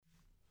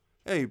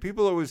Hey,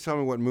 people always tell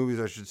me what movies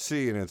I should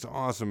see, and it's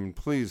awesome. And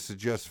please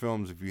suggest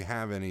films if you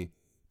have any.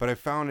 But I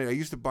found I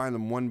used to buy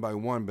them one by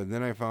one, but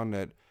then I found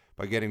that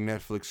by getting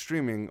Netflix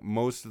streaming,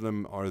 most of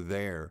them are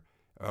there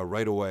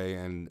right away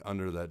and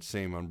under that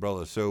same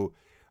umbrella. So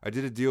I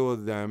did a deal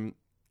with them,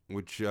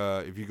 which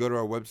if you go to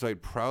our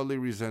website,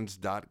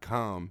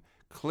 proudlyresents.com,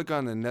 click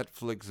on the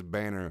Netflix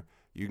banner,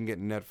 you can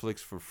get Netflix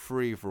for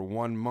free for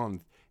 1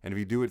 month. And if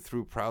you do it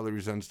through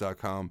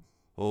proudlyresents.com,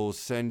 we'll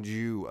send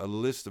you a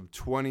list of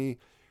 20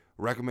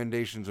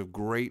 recommendations of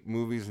great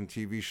movies and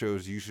TV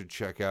shows you should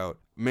check out.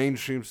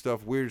 Mainstream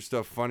stuff, weird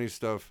stuff, funny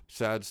stuff,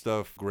 sad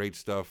stuff, great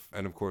stuff,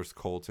 and of course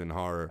cult and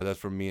horror. That's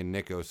from me and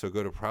Nico. So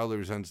go to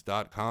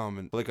proudlyresents.com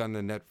and click on the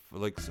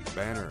Netflix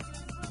banner.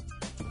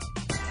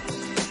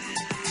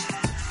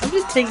 I'm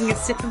just taking a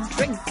sip of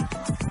drink.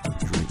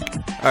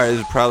 All right,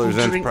 this is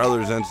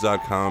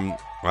proudlyresents.com.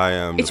 I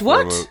am. It's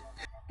what?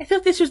 I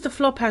thought this was the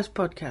Flophouse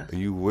podcast.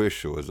 You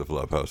wish it was the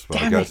Flophouse podcast.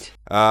 Damn it.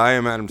 I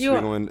am Adam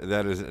Spiegelman.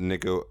 That is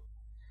Nico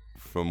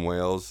from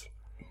Wales.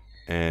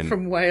 And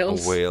from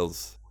Wales.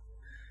 Wales.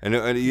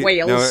 Wales. Now,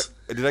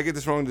 did I get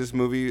this wrong? This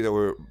movie that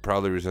we're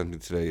proudly resenting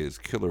today is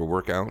Killer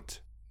Workout.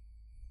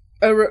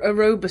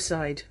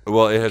 Aerobicide.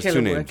 Well, it has Killer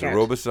two names. Workout.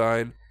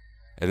 Aerobicide,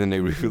 and then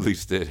they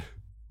re-released it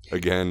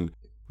again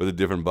with a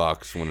different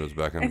box when it was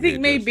back on I think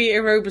VHS. maybe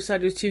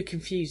Aerobicide was too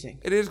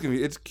confusing. It is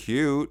confusing. It's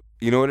cute.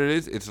 You know what it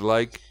is? It's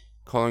like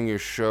calling your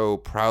show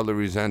Proudly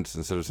Resents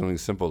instead of something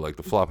simple like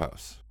The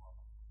Flophouse.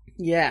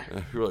 Yeah.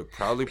 You're like,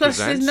 Proudly Plus,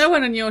 Presents? there's no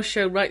one on your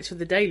show writes for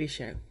The Daily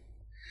Show.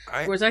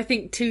 Whereas I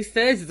think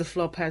 2/3 of the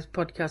Flophouse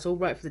podcast all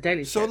write for The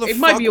Daily Show. So the it fuck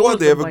might be all what? of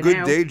They them have a by good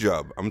now. day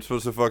job. I'm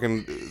supposed to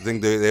fucking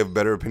think they have a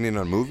better opinion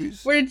on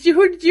movies? Who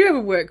did you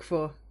ever work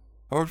for?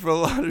 I worked for a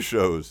lot of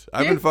shows.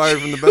 I've been fired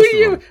from the Who best are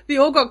you? of them. They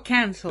all got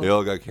cancelled. They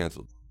all got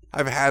canceled.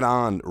 I've had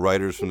on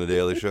writers from The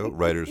Daily Show,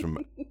 writers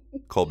from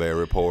Colbert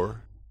Report,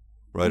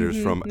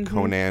 writers from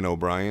Conan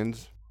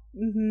O'Brien's.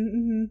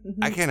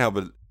 I can't help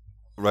it.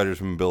 Writers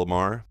from Bill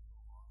Maher.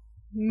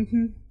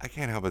 I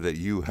can't help it that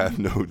you have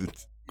no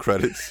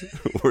credits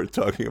we're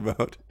talking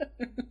about.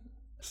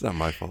 It's not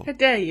my fault. How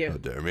dare you? How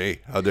dare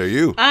me? How dare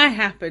you? I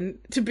happen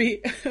to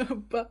be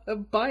a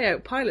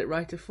buyout pilot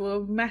writer for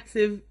a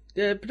massive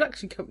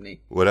production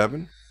company. What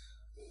happened?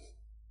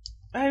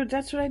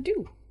 That's what I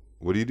do.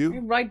 What do you I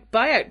do? write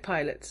buyout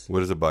pilots.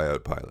 What is a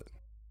buyout pilot?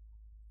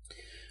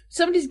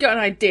 Somebody's got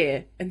an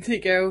idea and they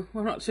go,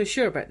 well, I'm not so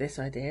sure about this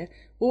idea.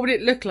 What would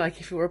it look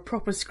like if it were a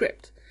proper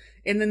script?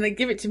 And then they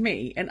give it to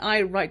me and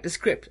I write the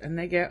script and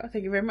they go, oh,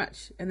 thank you very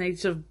much. And they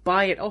sort of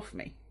buy it off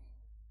me.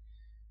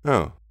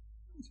 Oh.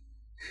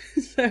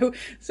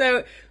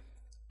 So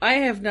I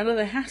have none of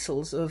the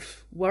hassles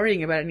of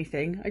worrying about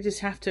anything. I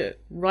just have to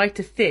write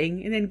a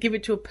thing and then give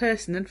it to a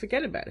person and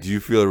forget about it. Do you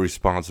feel a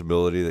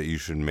responsibility that you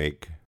should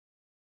make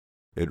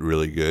it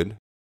really good?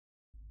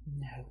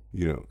 No.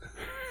 You don't.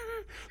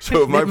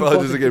 So if my never pilot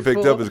doesn't bothered get picked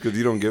before. up, it's because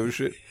you don't give a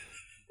shit?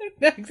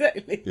 No,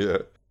 exactly. Yeah.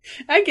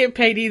 I get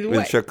paid either The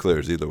way. check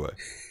clears either way.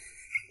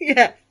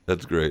 Yeah.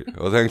 That's great.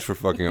 Well, thanks for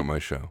fucking up my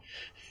show.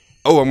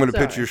 Oh, I'm going to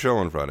pitch Sorry. your show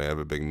on Friday. I have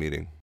a big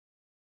meeting.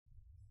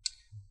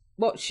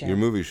 What show? Your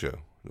movie show.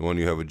 The one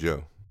you have with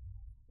Joe.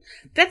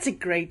 That's a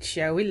great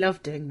show. We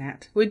love doing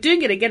that. We're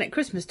doing it again at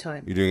Christmas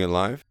time. You doing it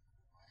live?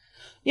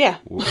 Yeah.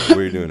 Where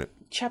are you doing it?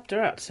 Chapter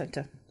Art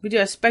Centre. We do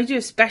a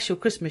special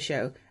Christmas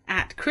show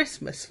at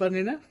Christmas, funny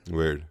enough.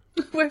 Weird.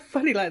 We're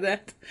funny like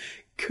that.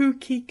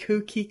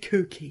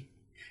 Kooky,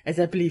 as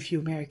I believe you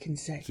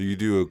Americans say. So you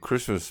do a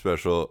Christmas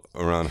special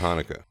around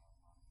Hanukkah.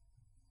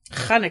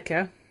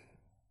 Hanukkah.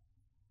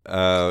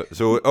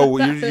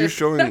 You're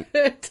showing...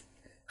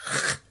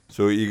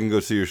 So you can go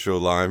see your show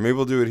live. Maybe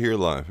we'll do it here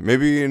live.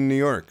 Maybe in New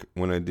York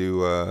when I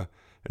do a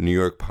New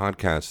York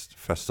podcast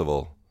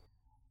festival.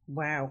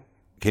 Wow.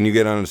 Can you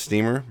get on a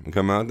steamer and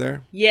come out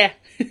there? Yeah.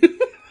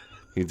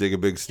 You take a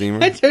big steamer?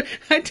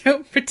 I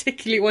don't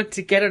particularly want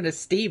to get on a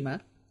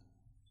steamer.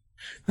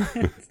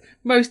 It's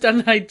most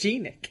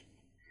unhygienic.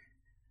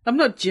 I'm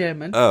not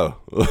German. Oh.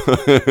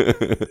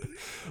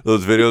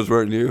 Those videos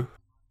weren't you?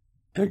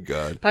 Thank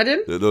God.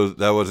 Pardon?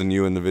 That wasn't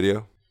you in the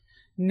video?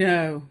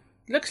 No.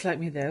 Looks like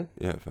me, though.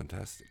 Yeah,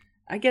 fantastic.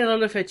 I get a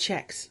lot of her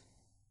checks.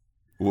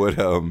 What,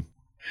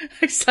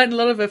 I sign a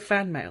lot of her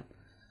fan mail.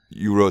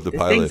 you wrote the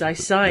pilot. Things I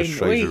sign. The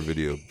Schreiser Oi.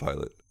 video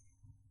pilot.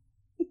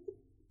 All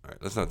right,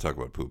 let's not talk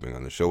about pooping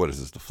on the show. What is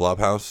this, the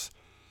Flophouse?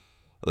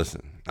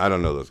 Listen, I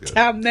don't know those guys.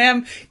 Damn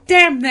them.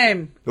 Damn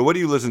them. So what do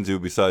you listen to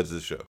besides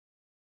this show?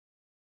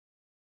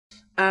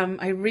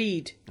 I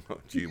read. Oh,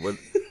 gee, what?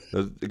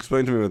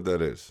 Explain to me what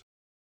that is.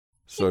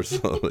 Start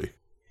slowly.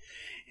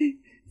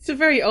 It's a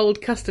very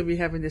old custom we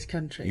have in this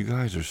country. You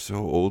guys are so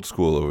old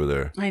school over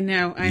there. I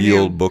know. Ye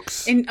old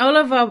books. And all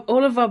of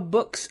our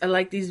books are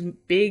like these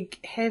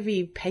big,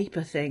 heavy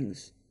paper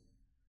things.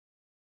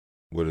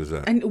 What is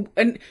that?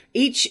 And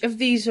each of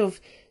these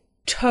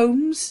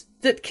tomes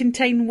that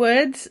contain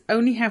words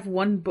only have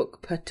one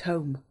book per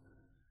tome.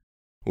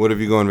 What if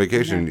you go on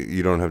vacation?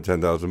 You don't have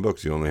 10,000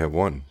 books. You only have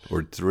one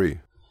or three.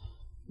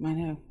 I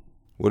know.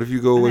 What if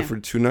you go away for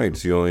 2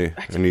 nights? You don't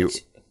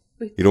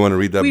want to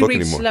read that We book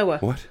read anymore. slower.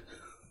 What?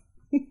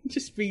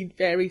 Just read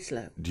very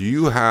slow. Do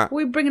you have...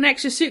 We bring an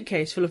extra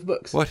suitcase full of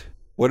books. What?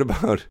 What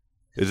about...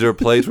 Is there a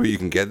place where you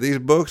can get these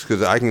books?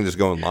 Because I can just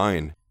go online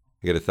and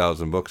get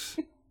 1,000 books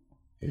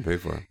and pay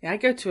for them. Yeah, I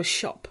go to a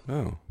shop.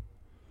 Oh.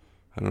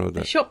 I don't know what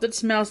that... A shop that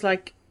smells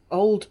like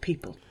old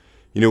people.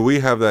 You know, we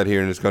have that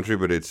here in this country,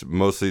 but it's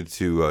mostly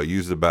to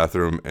use the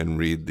bathroom and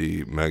read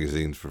the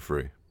magazines for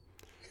free.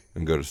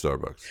 And go to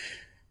Starbucks.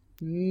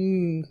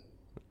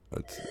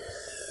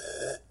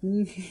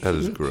 That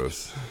is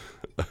gross.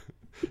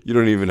 You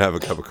don't even have a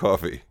cup of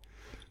coffee.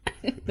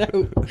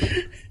 No.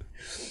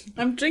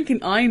 I'm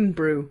drinking Iron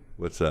Brew.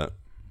 What's that?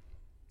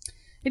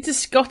 It's a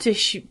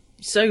Scottish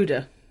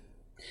soda.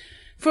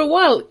 For a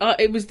while,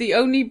 it was the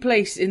only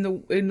place in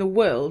the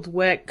world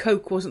where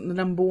Coke wasn't the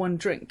number one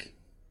drink.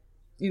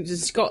 It was in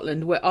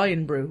Scotland where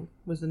Iron Brew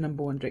was the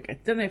number one drink. I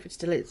don't know if it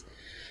still is,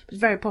 but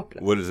it's very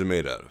popular. What is it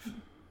made out of?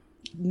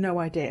 No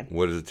idea.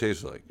 What does it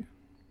taste like?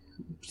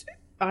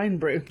 Iron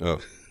Brew.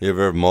 Oh, you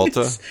ever have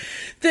Malta?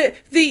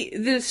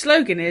 The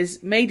slogan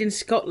is made in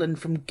Scotland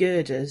from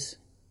girders.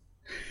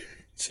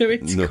 So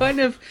it's kind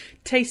of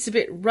tastes a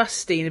bit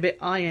rusty and a bit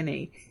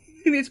irony.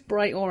 And it's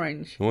bright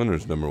orange. No wonder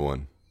it's number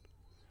one.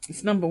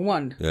 It's number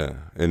one. Yeah.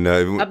 And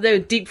up there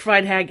with deep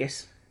fried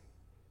haggis.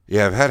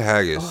 Yeah, I've had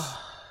haggis. Oh.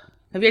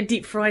 Have you had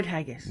deep fried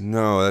haggis?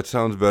 No, that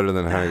sounds better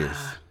than haggis.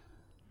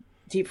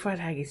 Deep fried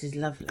haggis is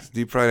lovely.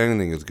 Deep fried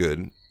anything is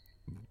good.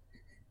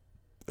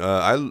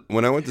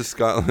 When I went to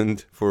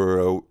Scotland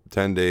for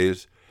 10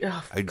 days,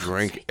 I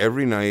drank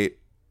every night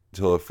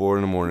till 4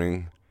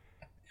 a.m.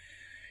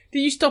 Did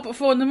you stop at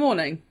 4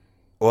 a.m?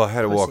 Well, I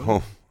had to walk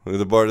home.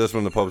 The bar. That's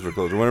when the pubs were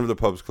closed. Or whenever the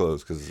pubs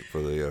closed, because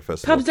for the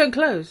festival. Pubs don't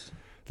close.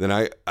 Then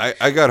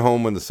I got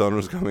home when the sun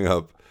was coming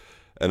up,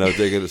 and I was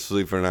taking a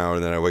sleep for an hour.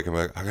 And then I wake up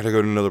like I gotta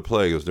go to another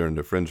play. It was during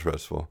the Fringe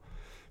Festival,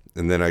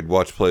 and then I'd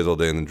watch plays all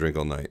day and then drink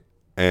all night.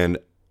 And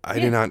I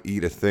did not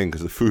eat a thing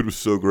because the food was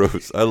so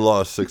gross. I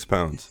lost 6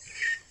 pounds.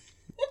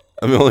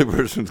 I'm the only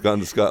person who's gone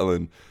to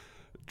Scotland,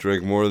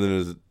 drank more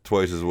than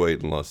twice his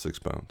weight, and lost 6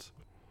 pounds.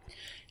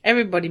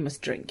 Everybody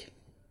must drink.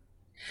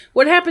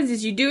 What happens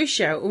is you do a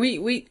show.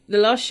 The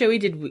last show we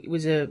did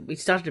was we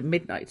started at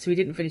midnight, so we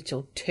didn't finish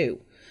till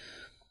 2.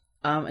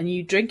 And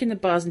you drink in the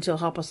bars until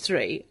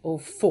 3:30 or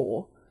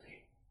 4,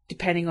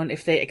 depending on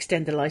if they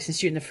extend the license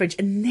to you in the fridge.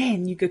 And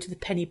then you go to the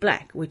Penny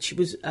Black, which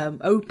was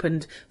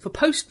opened for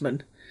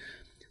postmen.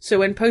 So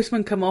when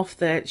postmen come off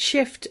their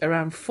shift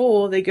around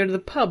 4, they go to the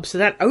pub. So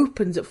that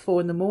opens at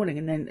 4 a.m.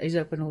 and then is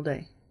open all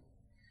day.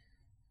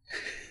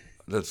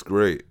 That's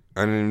great.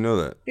 I didn't even know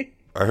that.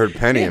 I heard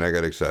Penny and I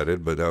got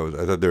excited, but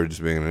I thought they were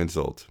just being an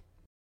insult.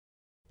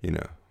 You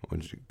know,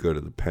 when you go to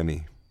the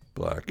Penny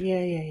Black. Yeah.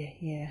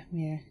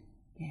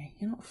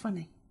 You're not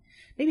funny.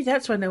 Maybe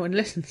that's why no one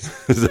listens.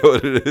 Is that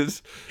what it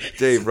is?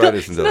 Dave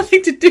Ryderson does.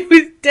 Nothing to do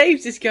with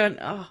Dave's just going,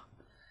 No,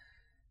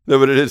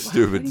 but it is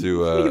stupid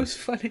to... it was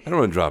funny. I don't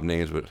want to drop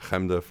names, but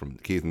Chemda from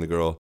Keith and the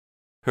Girl,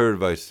 her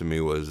advice to me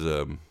was,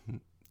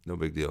 no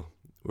big deal.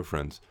 We're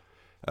friends.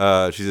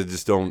 She said,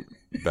 just don't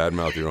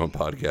badmouth your own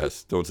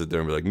podcast. Don't sit there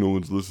and be like, no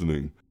one's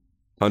listening.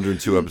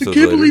 102 episodes later.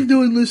 I can't believe no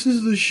one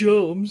listens to the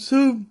show. I'm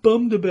so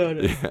bummed about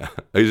it. Yeah.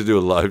 I used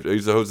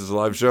to host this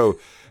live show,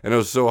 and it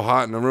was so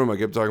hot in the room. I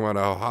kept talking about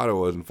how hot it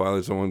was, and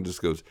finally someone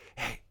just goes,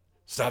 hey,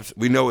 stop.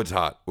 We know it's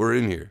hot. We're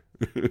in here.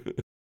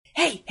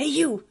 Hey,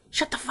 you.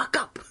 Shut the fuck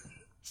up.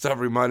 Stop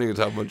reminding us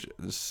how much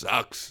this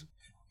sucks.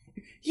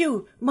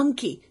 You,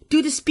 monkey,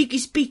 do the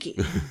speaky.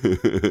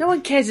 No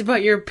one cares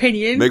about your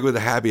opinion. Make with a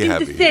happy. Do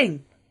the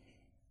thing.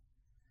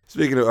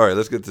 Speaking of, all right,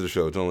 let's get to the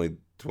show. It's only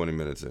 20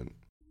 minutes in.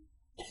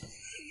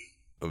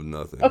 Of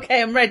nothing.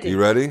 Okay, I'm ready. You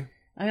ready?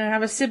 I'm going to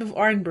have a sip of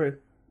Iron Brew.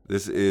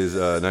 This is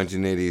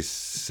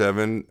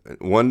 1987.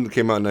 One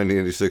came out in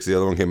 1986. The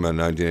other one came out in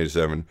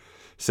 1987.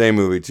 Same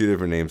movie, 2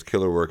 different names.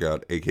 Killer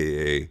Workout,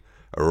 a.k.a.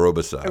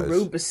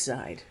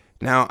 Aerobicide.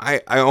 Now,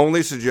 I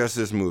only suggest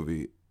this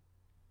movie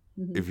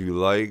if you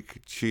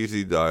like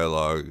cheesy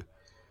dialogue,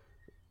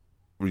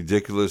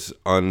 ridiculous,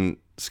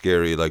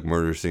 unscary, like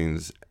murder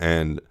scenes,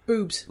 and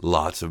boobs.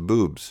 Lots of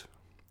boobs.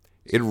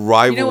 It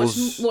rivals...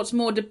 You know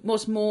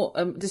what's more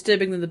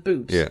disturbing than the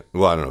boobs? Yeah.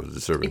 Well, I don't know if it's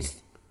disturbing.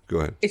 Go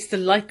ahead. It's the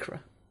lycra.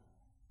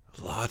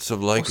 Lots of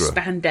lycra. Or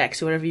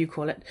spandex, or whatever you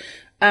call it.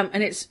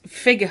 And it's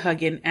figure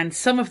hugging, and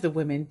some of the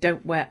women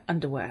don't wear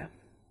underwear.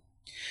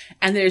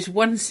 And there's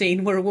one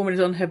scene where a woman is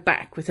on her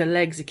back with her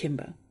legs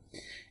akimbo.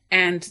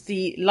 And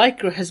the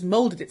lycra has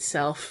moulded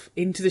itself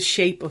into the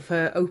shape of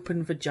her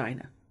open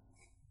vagina.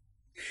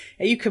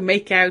 And you can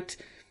make out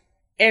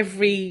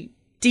every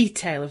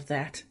detail of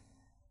that.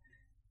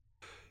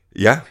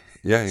 Yeah,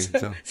 you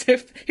can tell. So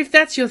if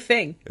that's your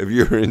thing. If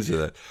you're into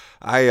that.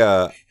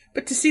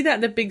 But to see that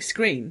on the big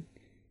screen.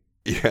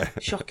 Yeah.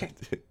 Shocking.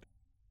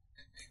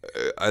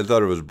 I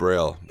thought it was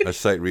Braille. I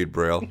sight read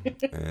Braille.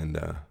 And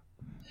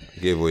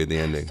gave away the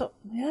ending. Stop.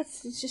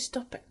 Just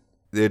stop it.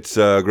 It's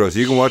gross.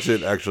 You can watch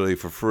it actually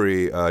for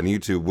free on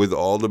YouTube with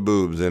all the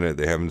boobs in it.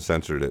 They haven't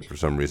censored it for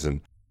some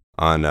reason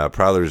on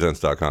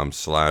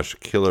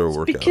proudlyresents.com/killer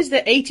workout. Because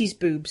they're 80s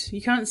boobs.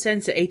 You can't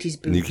censor 80s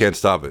boobs. You can't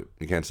stop it.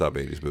 You can't stop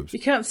 80s boobs. You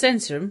can't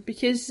censor them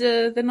because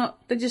they're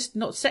just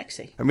not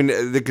sexy. I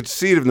mean, the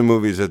conceit of the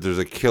movie is that there's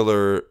a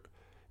killer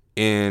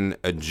in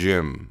a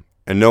gym,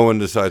 and no one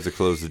decides to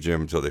close the gym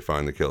until they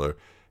find the killer,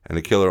 and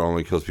the killer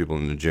only kills people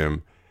in the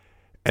gym.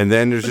 And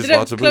then there's just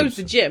lots of boobs. They don't close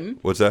the gym.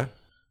 What's that?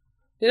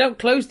 They don't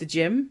close the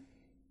gym.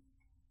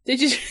 They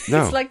just,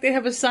 No. It's like they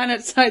have a sign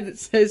outside that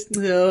says,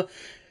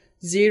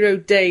 0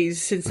 days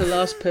since the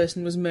last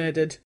person was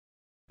murdered.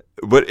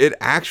 But it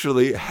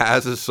actually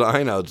has a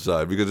sign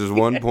outside, because there's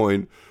one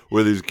point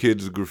where these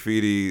kids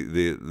graffiti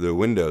the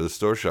window, the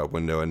store shop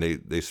window, and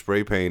they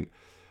spray paint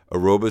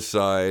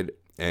Aerobicide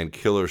and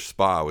Killer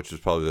Spa, which is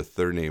probably the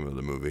third name of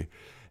the movie,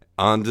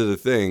 onto the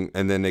thing,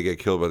 and then they get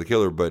killed by the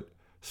killer. But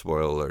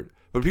spoiler alert.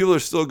 But people are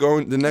still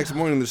going, the next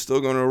morning they're still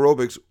going to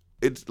aerobics.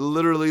 It's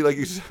literally, like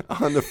you said,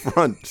 on the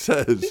front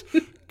says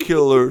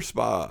Killer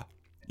Spa.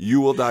 You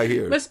will die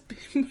here. Must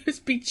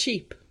be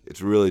cheap.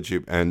 It's really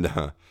cheap. And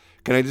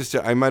can I just?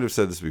 I might have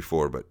said this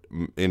before, but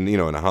in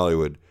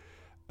Hollywood,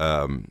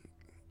 a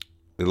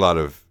lot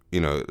of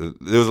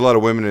there's a lot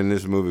of women in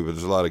this movie, but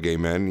there's a lot of gay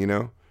men,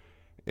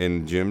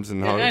 in gyms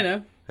in Hollywood. Yeah, I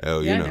know. Oh,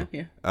 I know.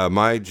 Yeah.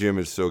 My gym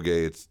is so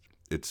gay. It's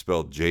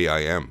spelled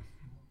JIM.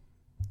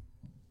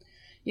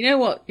 You know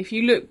what? If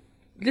you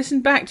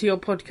listen back to your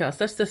podcast,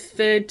 that's the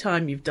third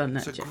time you've done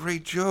that. It's a Jeff.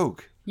 great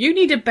joke. You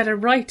need a better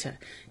writer.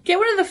 Get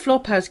one of the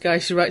Flophouse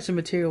guys to write some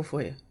material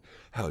for you.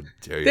 How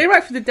dare you? They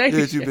write for the Daily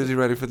You're Show. too busy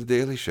writing for the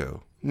Daily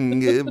Show.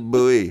 Yeah,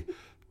 boy.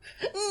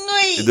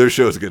 Their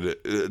show's gonna.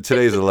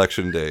 Today's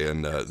election day,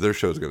 and their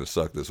show's gonna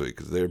suck this week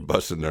because they're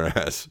busting their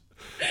ass.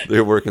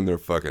 They're working their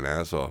fucking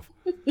ass off.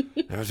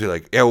 I was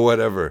like, yeah,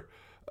 whatever.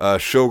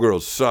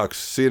 Showgirls sucks.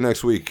 See you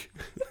next week.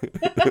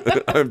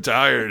 I'm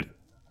tired.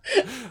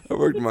 I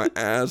worked my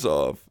ass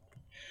off,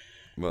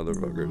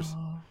 motherfuckers.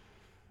 Oh,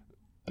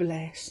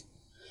 bless.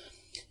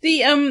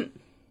 The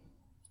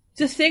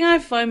thing I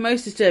find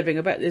most disturbing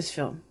about this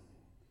film,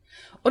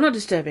 or not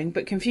disturbing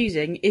but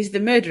confusing, is the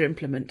murder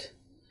implement,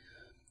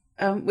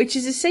 which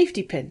is a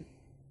safety pin.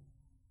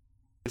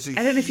 It's a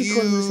I don't know if you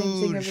call them the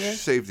same thing over there.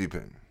 Safety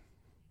pin.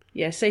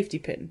 Yeah, safety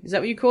pin. Is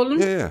that what you call them?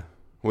 Yeah.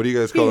 What do you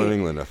guys call it in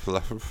England? A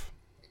fluff?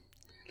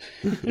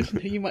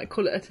 You might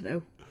call it, I don't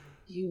know,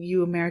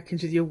 you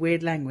Americans with your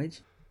weird language.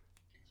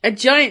 A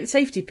giant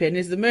safety pin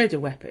is the murder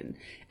weapon,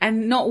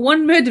 and not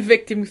one murder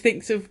victim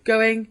thinks of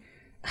going,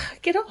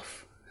 get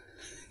off.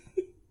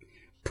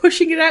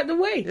 Pushing it out the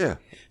way. Yeah.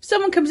 If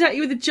someone comes at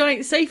you with a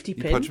giant safety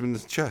You pin, punch him in the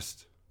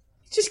chest.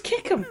 just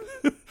kick them.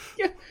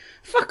 Yeah,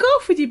 fuck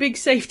off with your big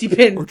safety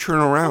pin. Or turn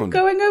around. I'm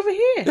going over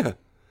here. Yeah.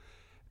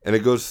 And it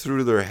goes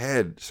through their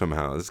head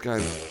somehow. This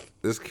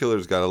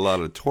killer's got a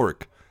lot of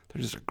torque.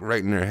 They're just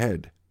right in their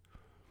head.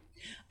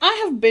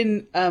 I have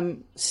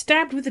been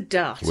stabbed with a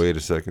dart. Wait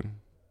a second.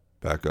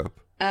 Back up.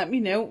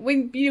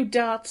 When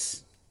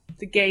darts,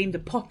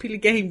 the popular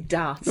game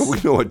darts. No,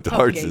 we know what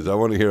darts game. is. I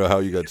want to hear how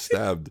you got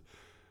stabbed.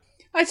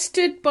 I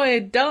stood by a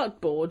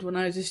dartboard when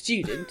I was a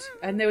student,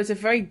 and there was a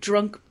very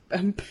drunk,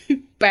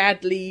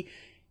 badly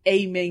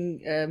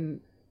aiming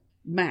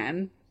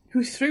man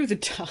who threw the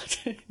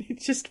dart. It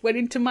just went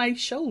into my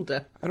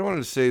shoulder. I don't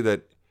want to say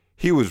that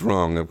he was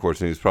wrong, of course,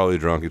 and he was probably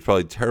drunk. He's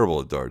probably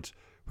terrible at darts.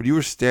 But you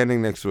were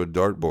standing next to a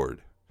dartboard.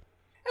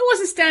 I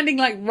wasn't standing,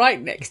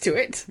 right next to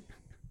it.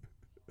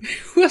 I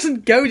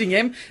wasn't goading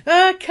him.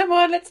 Come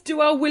on, let's do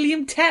our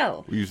William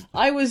Tell. You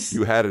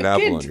had an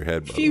apple on your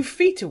head, a few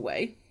feet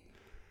away.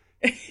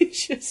 It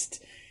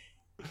just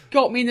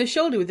got me in the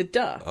shoulder with the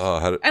dart.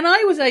 And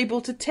I was able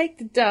to take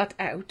the dart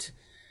out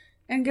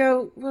and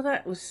go, well,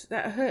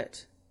 that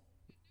hurt.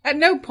 At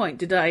no point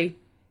did I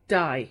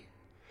die.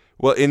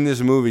 Well, in this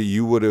movie,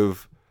 you would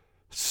have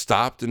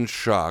stopped in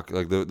shock.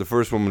 Like the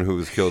first woman who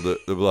was killed,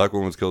 the black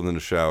woman was killed in the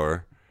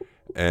shower.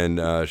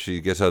 And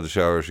she gets out of the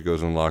shower, she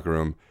goes in the locker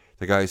room.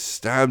 The guy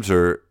stabs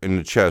her in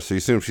the chest. So you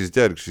assume she's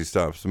dead because she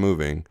stops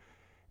moving.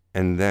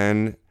 And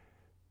then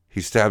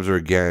he stabs her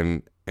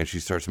again, and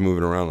she starts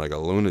moving around like a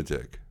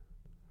lunatic.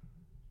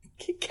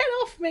 Get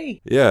off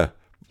me. Yeah.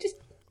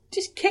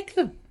 Just kick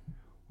them.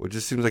 Well, it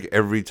just seems like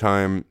every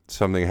time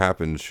something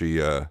happens, he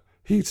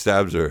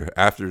stabs her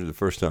after the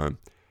first time.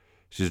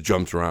 She just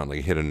jumps around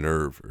like hit a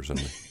nerve or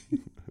something.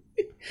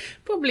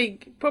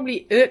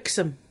 Probably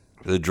irksome.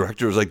 The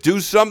director was like, do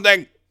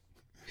something.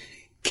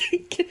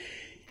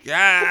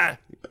 Yeah.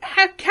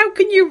 How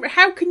can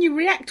you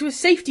react to a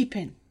safety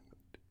pin?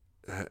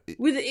 These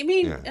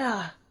women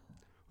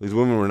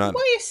were not.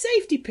 Why a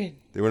safety pin?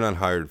 They were not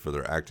hired for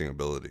their acting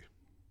ability.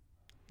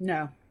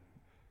 No.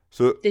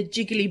 So they're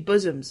jiggly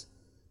bosoms.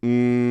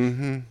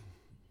 Mm-hmm.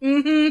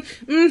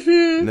 Mm-hmm.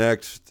 Mm-hmm.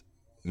 Next.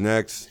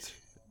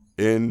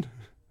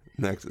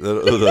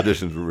 Those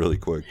auditions were really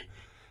quick.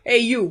 Hey,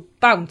 you,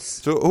 bounce.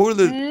 So who are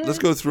let's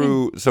go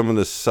through some of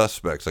the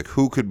suspects. Like,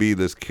 who could be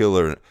this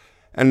killer?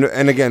 And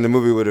again, the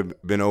movie would have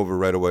been over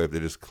right away if they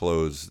just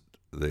closed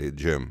the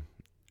gym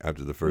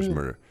after the first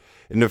murder.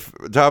 In the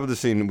top of the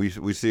scene,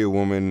 we see a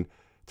woman,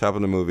 top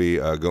of the movie,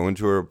 go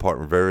into her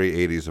apartment, very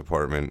 80s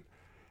apartment,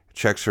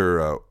 checks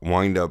her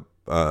wind-up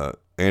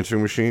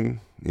answering machine.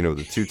 You know,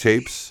 the 2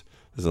 tapes.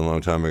 This is a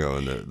long time ago,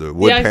 and the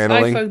wood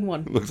paneling iPhone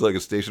 1 looks like a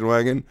station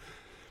wagon.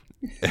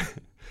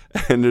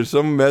 And there's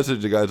some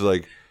message. The guy's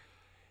like,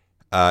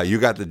 "You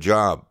got the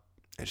job,"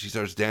 and she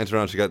starts dancing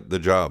around. She got the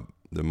job,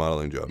 the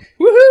modeling job.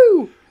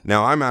 Woohoo!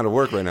 Now I'm out of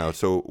work right now,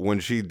 so when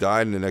she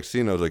died in the next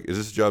scene, I was like, "Is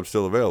this job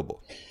still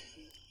available?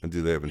 And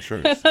do they have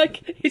insurance?"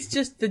 Like, it's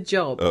just the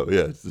job. Oh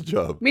yeah, it's the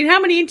job. I mean,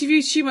 how many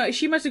interviews she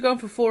must have gone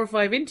for 4 or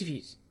 5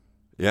 interviews,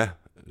 Yeah,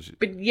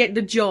 but yet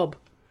the job.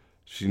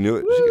 she knew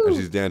it.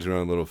 She's dancing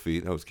around little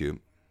feet. That was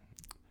cute.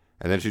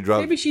 And then she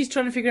dropped. Maybe she's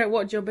trying to figure out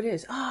what job it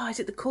is. Is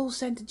it the call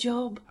centre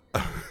job?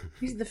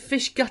 Is it the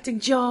fish gutting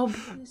job?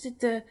 Is it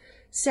the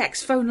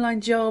sex phone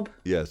line job?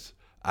 Yes.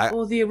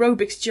 Or the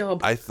aerobics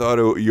job? I thought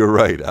you're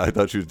right. I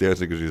thought she was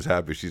dancing because she was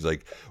happy. She's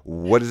like,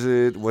 "What is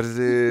it? What is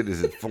it?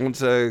 Is it phone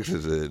sex?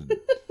 Is it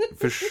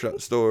fish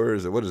store?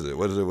 Is it what is it?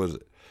 What is it? What is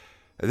it?"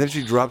 And then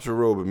she drops her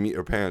robe and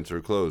her pants,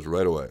 her clothes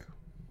right away.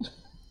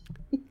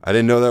 I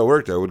didn't know that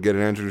worked. I would get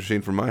an answering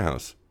machine from my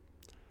house.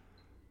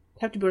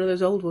 Have to be one of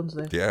those old ones,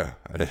 though. Yeah,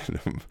 I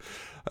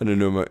didn't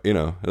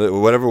know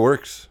whatever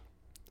works.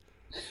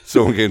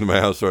 Someone came to my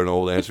house for an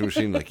old answering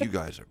machine. Like, you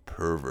guys are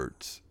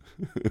perverts.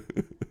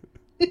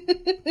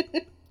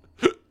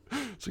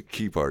 It's a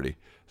key party.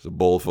 It's a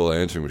bowl full of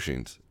answering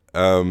machines.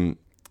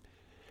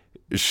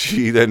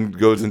 She then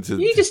goes into.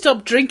 You need to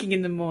stop drinking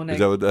in the morning. Is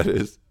that what that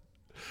is?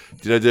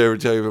 Did I ever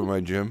tell you about my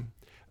gym?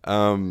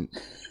 And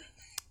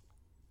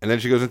then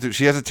she goes into.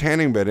 She has a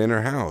tanning bed in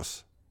her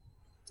house.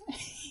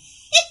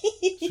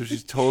 So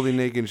she's totally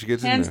naked and she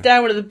gets in there. Hands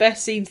down, one of the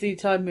best scenes of the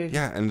entire movie.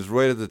 Yeah, and it's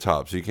right at the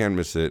top, so you can't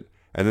miss it.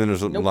 And then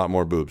there's a lot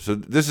more boobs. So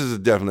this is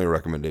definitely a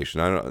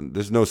recommendation.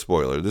 There's no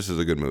spoiler. This is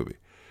a good movie.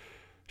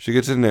 She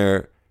gets in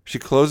there. She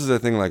closes that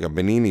thing like a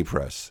panini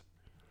press.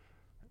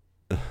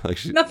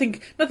 Like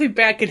nothing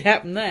bad could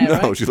happen there. No,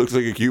 right? She looks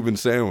like a Cuban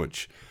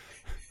sandwich.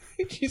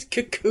 She's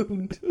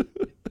cocooned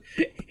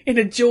in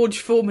a George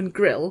Foreman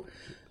grill.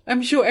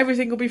 I'm sure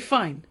everything will be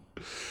fine.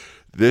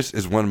 This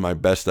is one of my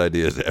best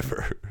ideas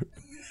ever.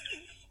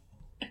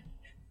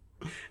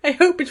 I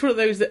hope it's one of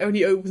those that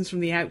only opens from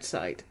the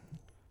outside.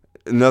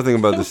 Nothing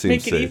about the scene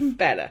make safe. Make it even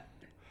better.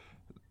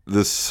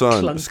 The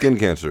sun, Clunk. Skin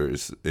cancer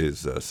is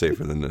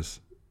safer than this.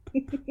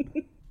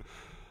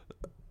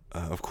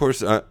 Of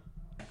course, I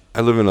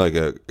live in like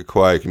a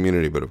quiet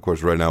community, but of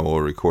course, right now while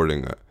we're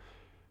recording,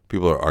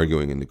 people are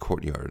arguing in the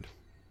courtyard.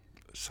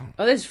 So,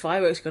 there's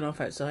fireworks going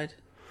off outside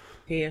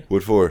here.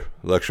 What for?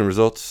 Election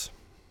results?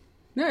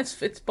 No,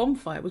 it's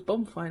bonfire. It was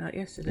bonfire night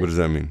yesterday. What does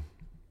that mean?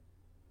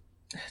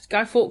 It's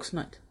Guy Fawkes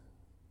night.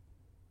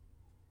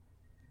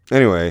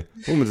 Anyway,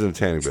 woman's in a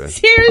tanning bed.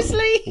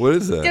 Seriously? What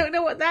is that? You don't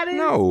know what that is?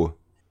 No.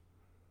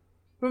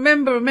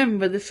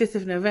 Remember the 5th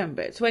of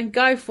November. It's when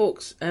Guy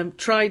Fawkes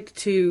planned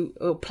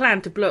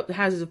to blow up the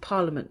Houses of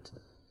Parliament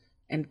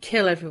and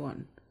kill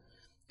everyone.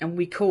 And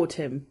we caught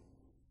him.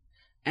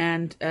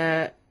 And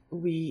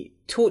we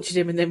tortured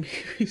him and then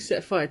we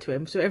set fire to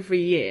him. So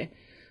every year,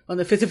 on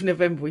the 5th of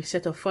November, we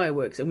set off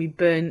fireworks and we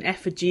burn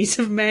effigies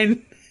of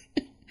men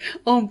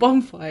on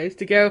bonfires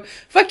to go,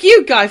 "Fuck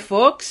you, Guy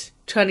Fawkes,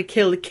 trying to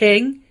kill the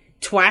king,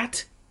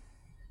 twat.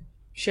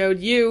 Showed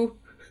you."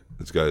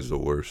 This guy's the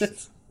worst.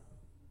 That's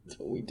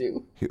what we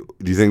do.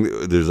 Do you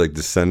think there's like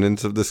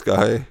descendants of this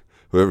guy?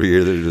 Who every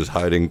year they're just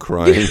hiding,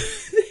 crying?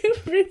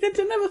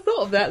 I never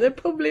thought of that. There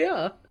probably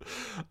are.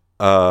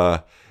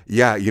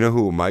 Yeah, you know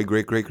who my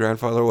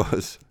great-great-grandfather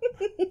was?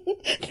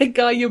 The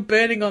guy you're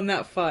burning on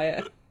that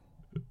fire.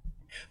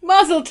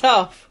 Mazel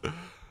tov.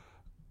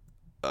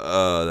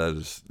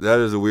 That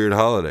is a weird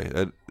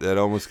holiday. That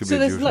almost could be. So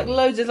there's Jewish like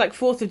holiday. loads. There's like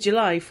 4th of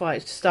July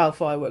style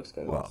fireworks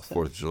going on. Well, So.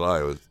 4th of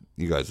July was.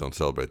 You guys don't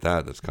celebrate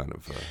that. That's kind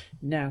of.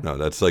 No,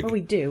 that's like. Well,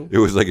 we do. It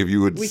was like if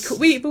you would.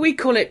 But we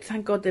call it.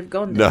 Thank God they've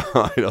gone. No,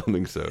 Now. I don't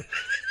think so.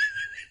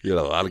 You had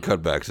a lot of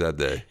cutbacks that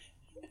day.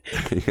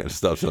 You got to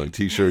stop selling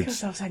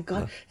T-shirts. Oh, thank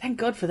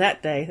God for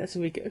that day. That's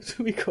what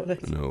we call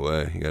it. No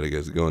way. You got to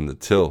get going the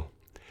till.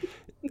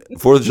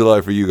 4th of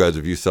July for you guys,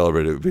 if you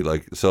celebrate it, would be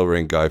like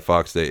celebrating Guy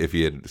Fawkes Day if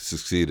he had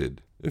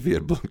succeeded, if he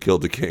had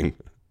killed the king.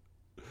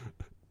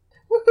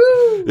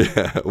 Woohoo!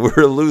 Yeah,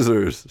 we're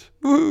losers.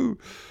 Woo!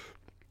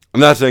 I'm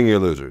not saying you're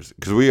losers,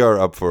 because we are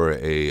up for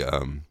a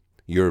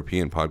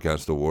European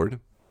Podcast Award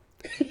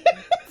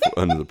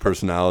under the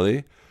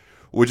personality,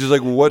 which is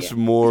like what's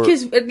more.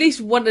 Because at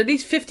least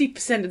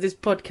 50% of this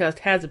podcast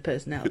has a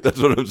personality. That's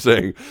what I'm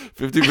saying.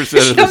 50% of You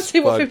this. can't say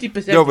what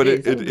 50% No, but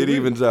is. it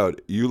evens out.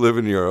 You live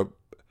in Europe,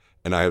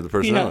 and I have the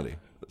personality.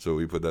 So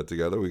we put that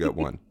together. We got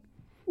one.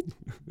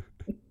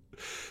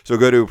 So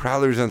go to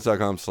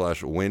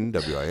proudlyresents.com/win,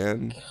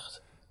 WIN,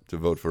 to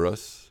vote for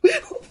us.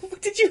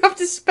 Did you have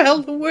to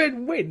spell the word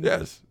win?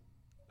 Yes.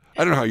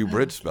 I don't know how you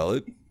Brits spell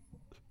it.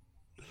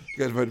 You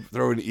guys might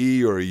throw an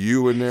E or a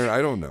U in there.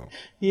 I don't know.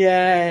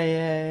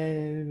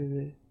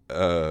 Yeah.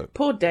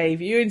 Poor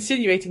Dave. You're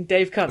insinuating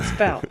Dave can't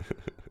spell.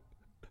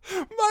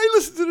 I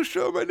listen to the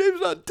show. My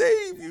name's not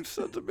Dave, you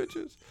sons of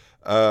bitches.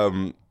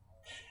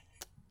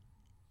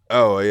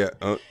 Oh, yeah.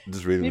 Oh,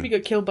 just reading Maybe that.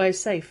 got killed by a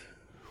safe.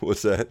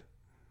 What's that?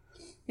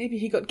 Maybe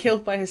he got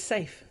killed by a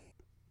safe.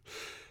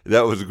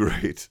 That was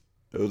great.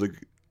 That was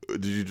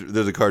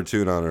there's a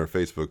cartoon on our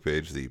Facebook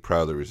page, the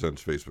Proudly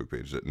Resents Facebook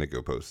page that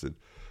Nico posted,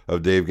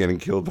 of Dave getting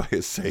killed by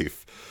a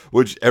safe,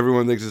 which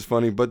everyone thinks is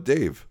funny, but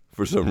Dave,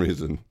 for some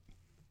reason.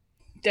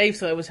 Dave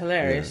thought it was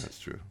hilarious. Yeah, that's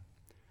true.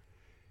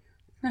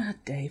 Ah,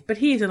 Dave. But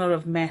he eats a lot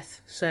of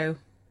meth, so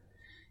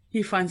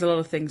he finds a lot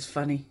of things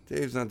funny.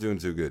 Dave's not doing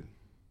too good.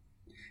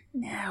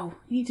 No,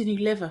 he needs a new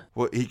liver.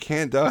 Well, he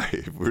can't die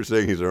if we're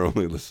saying he's our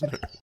only listener.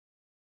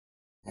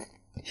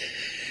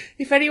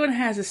 If anyone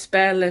has a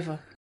spare liver,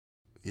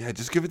 Yeah,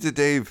 just give it to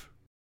Dave.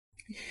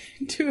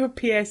 do a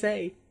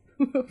PSA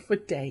for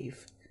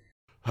Dave.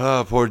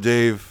 Ah, poor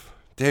Dave.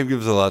 Dave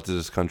gives a lot to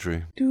this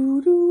country.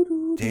 Do, do,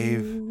 do,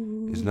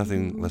 Dave is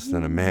nothing less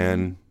than a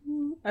man.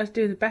 I was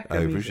doing the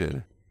background I music.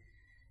 appreciate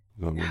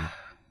it.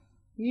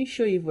 You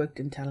sure you've worked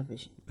in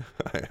television?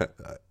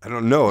 I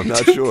don't know. I'm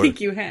not I don't sure.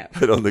 think you have.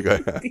 I don't think I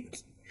have.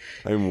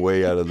 I'm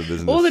way out of the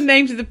business. All the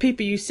names of the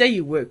people you say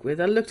you work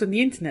with, I looked on the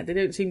internet. They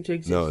don't seem to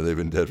exist. No, they've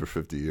been dead for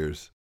 50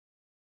 years.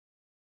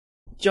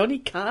 Johnny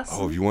Carson.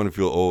 Oh, if you want to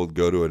feel old,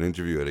 go to an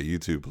interview at a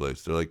YouTube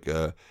place. They're like,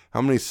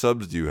 how many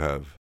subs do you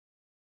have?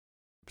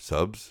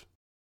 Subs?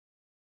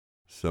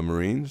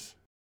 Submarines?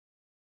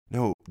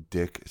 No,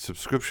 dick.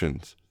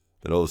 Subscriptions.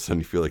 Then all of a sudden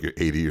you feel like you're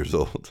 80 years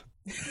old.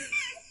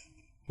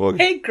 Well,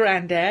 Hey,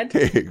 Granddad.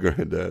 hey,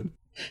 Granddad.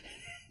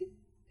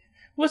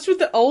 What's with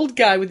the old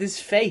guy with his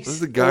face? This is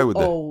the guy with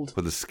old.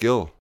 the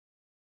skill,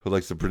 who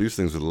likes to produce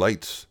things with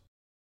lights.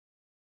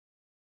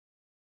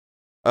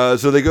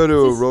 So they go to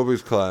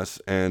aerobics class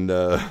and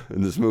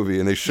in this movie,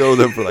 and they show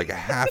them for like a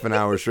half an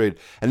hour straight,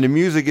 and the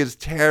music is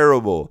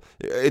terrible.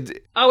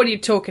 Oh, what are you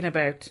talking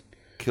about?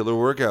 Killer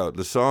workout.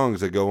 The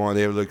songs that go on,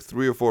 they have like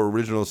 3 or 4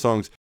 original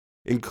songs,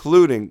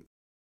 including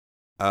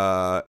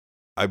 "I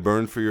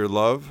Burned for Your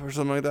Love" or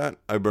something like that.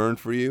 "I Burned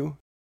for You,"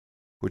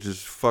 which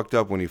is fucked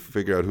up when you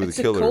figure out who the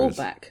killer is. It's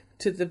a callback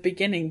to the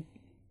beginning,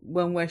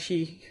 one where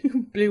she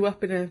blew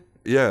up in a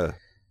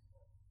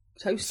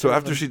toaster. So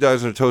after she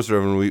dies in a toaster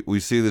oven, we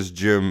see this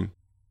gym.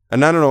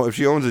 And I don't know, if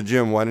she owns a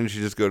gym, why didn't she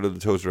just go to the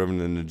toaster oven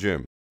in the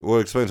gym? Well,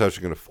 it explains how she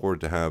can afford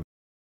to have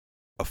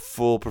a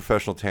full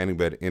professional tanning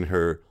bed in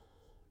her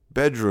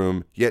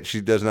bedroom, yet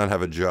she does not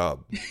have a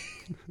job.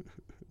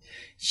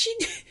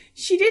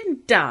 She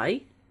didn't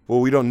die. Well,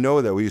 we don't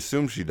know that. We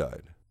assume she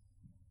died.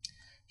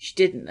 She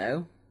didn't,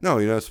 though.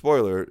 No,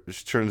 spoiler,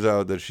 it turns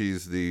out that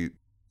she's the...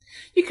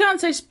 You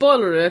can't say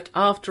spoiler alert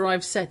after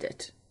I've said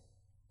it.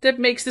 That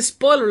makes the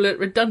spoiler alert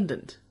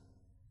redundant.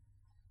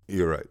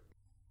 You're right.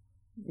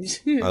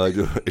 I like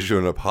to issue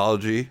an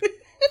apology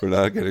for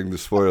not getting the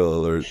spoiler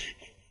alert.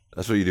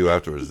 That's what you do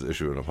afterwards, is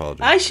issue an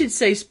apology. I should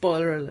say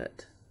spoiler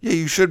alert. Yeah,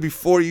 you should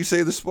before you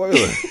say the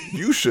spoiler.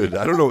 You should.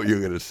 I don't know what you're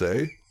going to say.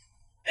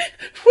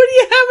 What are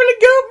you having to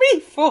go at me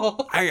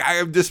for? I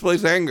have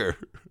displaced anger.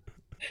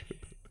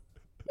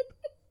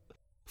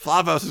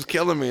 Flophouse is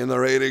killing me in the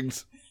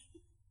ratings.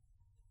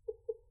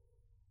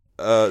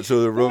 So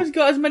the No one's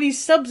got as many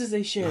subs as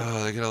they should.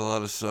 Oh, they get a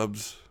lot of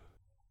subs.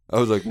 I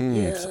was like,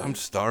 I'm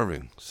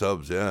starving.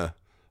 Subs, yeah.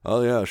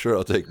 Oh yeah, sure,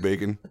 I'll take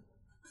bacon.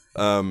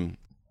 Yeah. And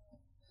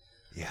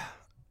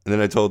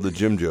then I told the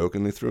gym joke,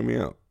 and they threw me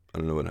out. I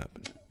don't know what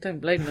happened. Don't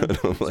blame them. I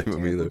don't blame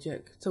them either.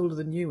 Joke. It's older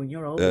than you, and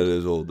you're older. That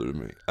is older than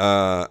me.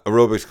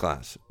 Aerobics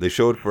class. They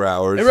showed for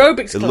hours.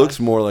 Aerobics class. It looks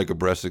more like a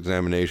breast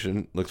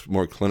examination. Looks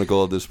more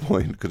clinical at this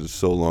point because it's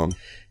so long.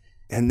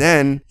 And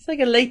then... It's like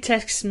a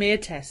latex smear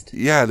test.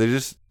 Yeah,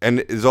 and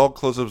it's all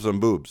close-ups on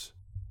boobs,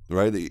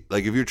 right?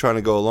 Like, if you're trying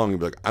to go along, you'd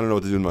be like, I don't know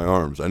what to do with my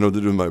arms. I know what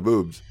to do with my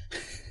boobs.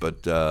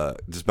 But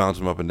just bounce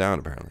them up and down,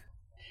 apparently.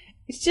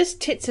 It's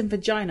just tits and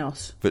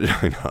vaginos.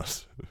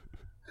 Vaginos.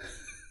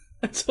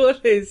 That's all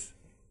it is.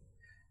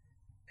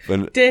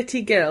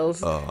 Dirty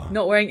girls, Oh.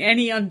 not wearing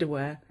any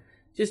underwear,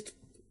 just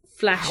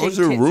flashing How's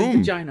there tits room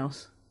and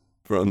vaginos.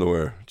 for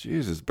underwear?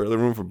 Jesus, barely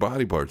room for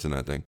body parts in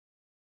that thing.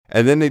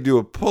 And then they do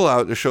a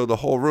pull-out to show the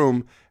whole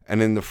room,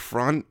 and in the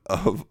front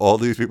of all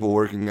these people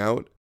working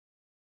out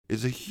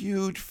is a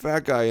huge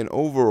fat guy in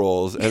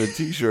overalls and a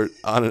T-shirt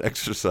on an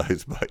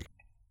exercise bike.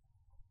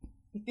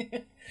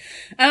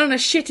 And on a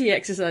shitty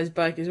exercise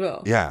bike as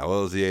well. Yeah, well,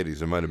 it was the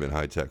 80s. It might have been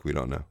high-tech. We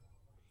don't know.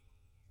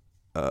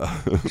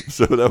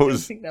 So that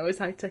was... I think that was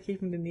high-tech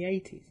even in the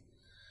 80s.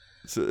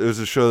 So it was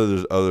a show that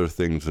there's other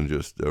things than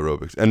just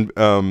aerobics. And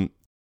a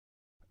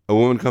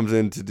woman comes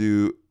in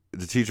to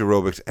teach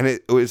aerobics, and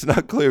it's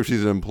not clear if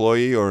she's an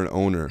employee or an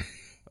owner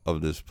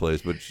of this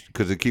place, but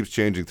because it keeps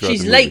changing throughout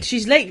the movie.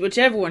 She's late,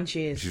 whichever one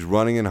she is. She's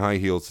running in high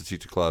heels to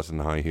teach a class in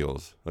high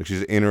heels. Like,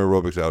 she's in her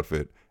aerobics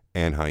outfit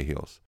and high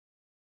heels.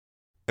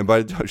 And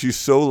by the time she's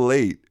so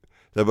late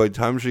that by the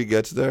time she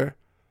gets there,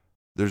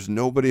 there's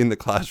nobody in the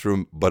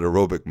classroom but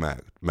aerobic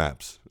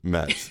mats.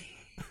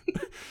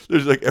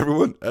 There's like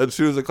everyone, as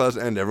soon as the class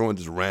ended, everyone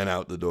just ran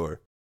out the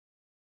door.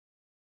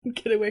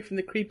 Get away from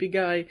the creepy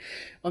guy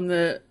on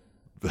the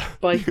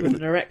bike with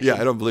an erection. Yeah,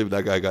 I don't believe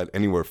that guy got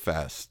anywhere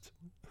fast.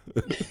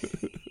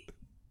 The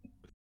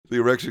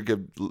erection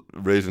kept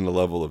raising the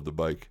level of the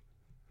bike.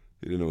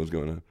 He didn't know what was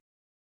going on.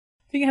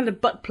 I think I had a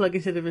butt plug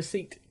instead of a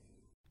seat.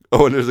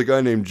 Oh, and there's a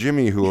guy named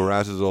Jimmy who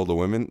harasses all the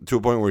women to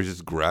a point where he's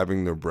just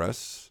grabbing their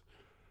breasts.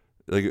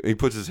 Like he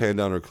puts his hand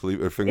down her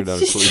finger down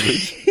her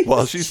cleavage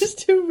while It's she's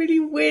just a really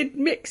weird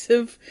mix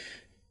of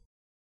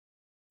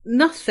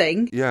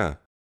nothing, yeah.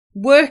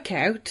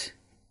 workout,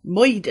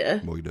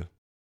 moida, Moida.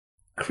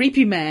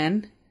 creepy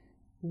man,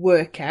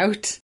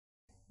 workout,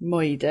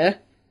 moida.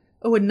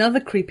 Oh, another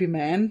creepy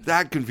man,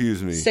 That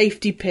confused me.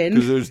 safety Because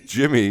pin. there's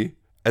Jimmy,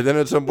 and then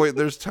at some point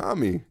there's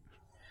Tommy.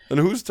 And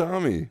who's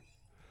Tommy?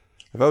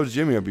 If I was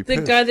Jimmy, I'd be The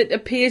pissed. guy that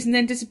appears and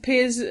then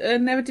disappears,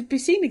 never to be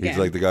seen again. He's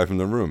like the guy from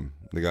The Room.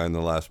 The guy in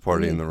the last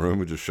party in the room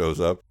who just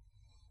shows up.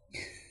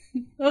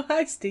 Oh,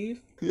 hi,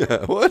 Steve.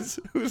 Yeah, what?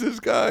 Who's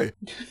this guy?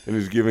 And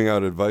he's giving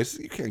out advice.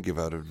 You can't give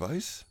out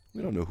advice.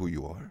 We don't know who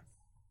you are.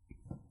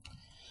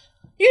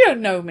 You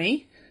don't know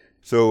me.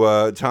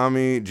 So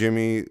Tommy,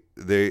 Jimmy,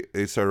 they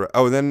start.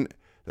 Oh, and then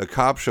the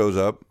cop shows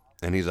up,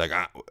 and he's like,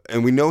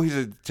 and we know he's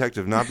a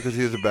detective not because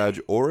he has a badge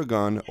or a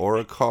gun or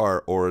a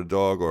car or a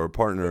dog or a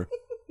partner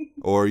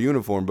or a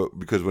uniform, but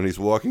because when he's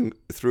walking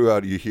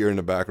throughout, you hear in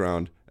the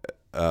background,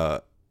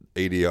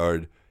 80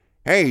 yard,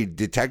 "Hey,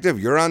 detective,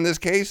 you're on this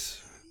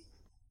case."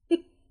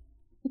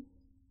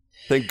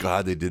 Thank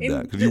God they did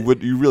that, because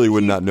you really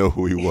would not know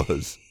who he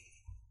was.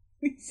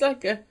 He's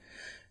like a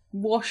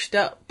washed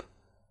up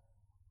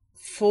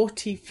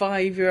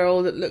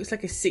 45-year-old that looks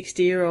like a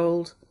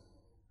 60-year-old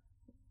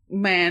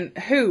man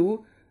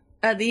who,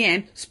 at the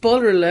end,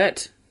 spoiler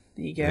alert,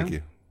 there you go. Thank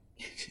you.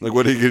 Like,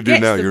 what are you going to do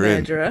Gets now? the You're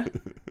murderer.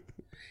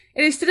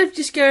 And instead of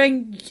just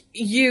going,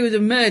 "You, the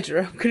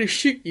murderer, I'm going to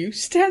shoot you,"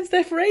 stands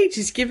there for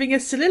ages giving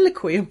a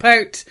soliloquy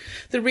about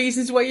the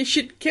reasons why you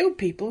should kill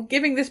people,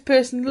 giving this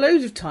person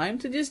loads of time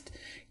to just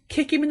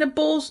kick him in the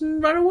balls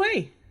and run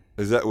away.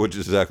 Which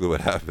is exactly what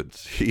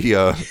happens.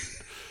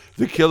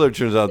 The killer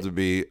turns out to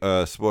be,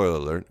 spoiler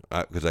alert,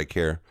 because I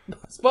care.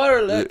 Spoiler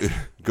alert.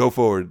 Go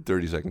forward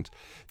 30 seconds.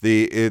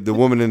 The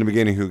woman in the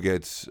beginning who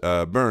gets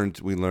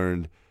burnt, we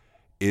learned,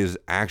 is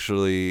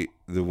actually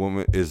the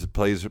woman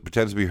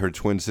pretends to be her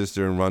twin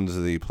sister and runs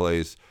the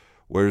place,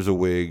 wears a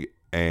wig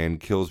and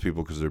kills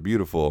people because they're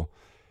beautiful.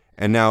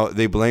 And now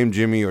they blame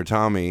Jimmy or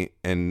Tommy,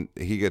 and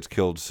he gets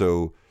killed.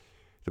 So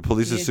the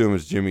police assume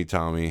it's Jimmy,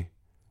 Tommy.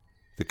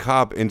 The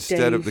cop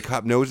the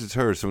cop knows it's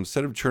her, so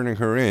instead of turning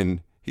her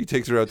in, he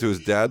takes her out to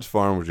his dad's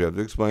farm, which you have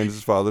to explain is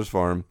his father's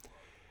farm,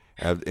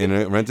 in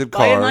a rented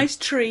car. Buy a nice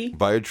tree.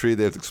 Buy a tree.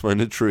 They have to explain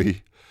the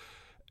tree.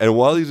 And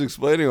while he's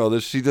explaining all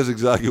this, she does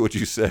exactly what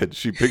you said.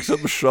 She picks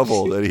up a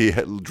shovel that he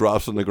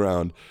drops on the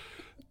ground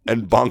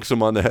and bonks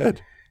him on the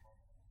head.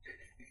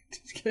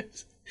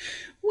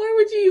 Why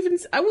would you even...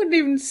 I wouldn't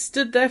even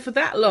stood there for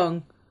that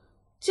long.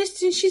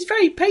 She's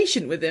very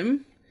patient with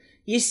him.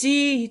 You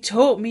see, he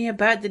taught me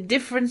about the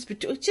difference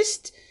between...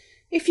 Just,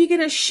 if you're going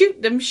to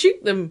shoot them,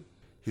 shoot them.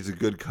 He's a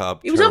good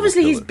cop. It was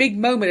obviously his big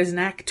moment as an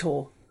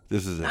actor.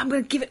 This is it. I'm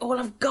going to give it all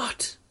I've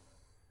got.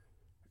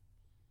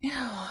 You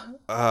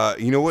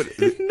know what?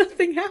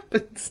 Nothing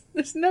happens.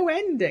 There's no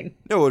ending.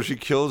 No, well, she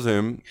kills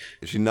him.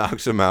 She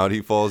knocks him out.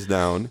 He falls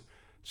down.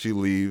 She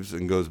leaves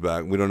and goes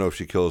back. We don't know if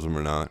she kills him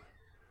or not.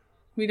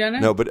 We don't know?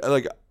 No, but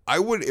like I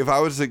would, if I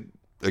was to,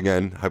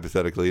 again,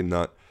 hypothetically,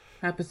 not...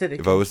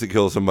 Hypothetically. If I was to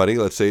kill somebody,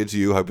 let's say it's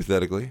you,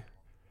 hypothetically,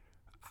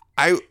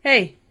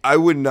 Hey. I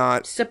would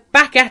not... So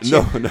back at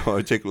you. No,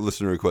 I take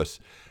listener requests.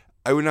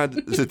 I would not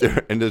sit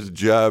there and just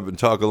jab and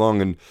talk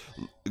along and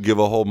give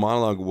a whole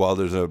monologue while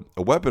there's a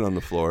weapon on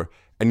the floor,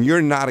 and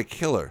you're not a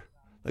killer.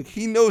 Like,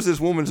 he knows this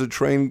woman's a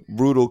trained,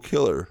 brutal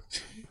killer.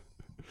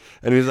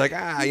 And he's like,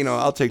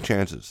 I'll take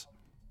chances.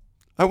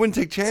 I wouldn't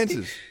take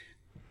chances.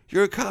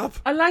 You're a cop.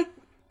 I like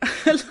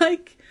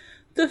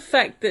the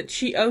fact that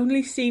she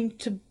only seemed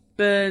to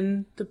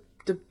burn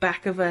the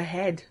back of her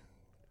head.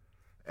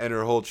 And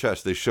her whole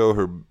chest. They show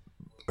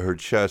her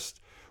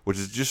chest, which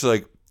is just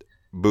like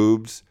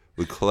boobs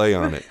with clay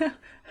on it.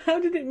 How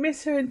did it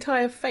miss her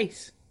entire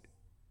face?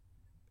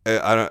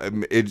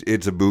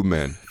 It's a boob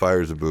man.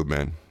 Fire's a boob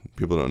man.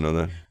 People don't know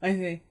that. I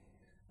see.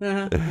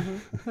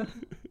 Uh-huh.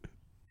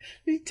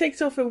 She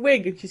takes off her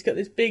wig and she's got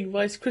this big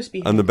Rice Krispie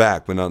head. On the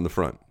back, but not in the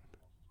front.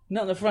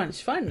 Not in the front.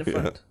 She's fine in the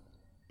front.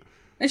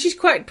 And she's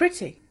quite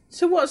pretty.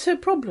 So what's her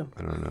problem?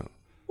 I don't know.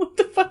 What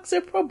the fuck's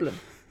her problem?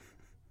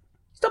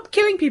 Stop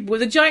killing people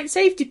with a giant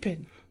safety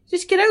pin.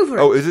 Just get over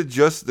it. Oh, is it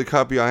just the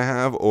copy I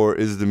have, or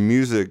is the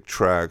music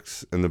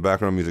tracks and the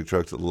background music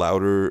tracks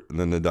louder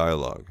than the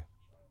dialogue?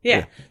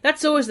 Yeah,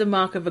 that's always the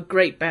mark of a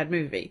great bad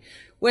movie.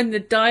 When the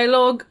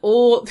dialogue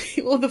or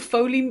the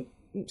Foley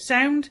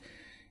sound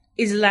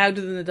is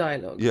louder than the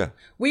dialogue. Yeah.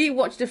 We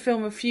watched a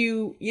film a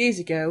few years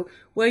ago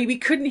where we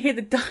couldn't hear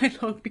the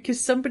dialogue because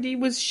somebody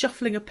was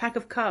shuffling a pack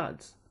of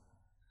cards.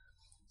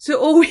 So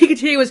all we could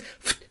hear was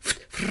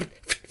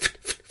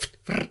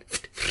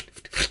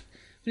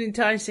the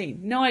entire scene.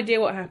 No idea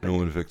what happened. No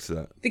one fixed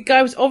that. The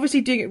guy was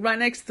obviously doing it right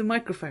next to the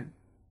microphone.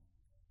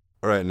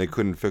 All right, and they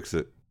couldn't fix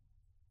it.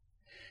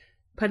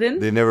 Pardon?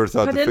 They never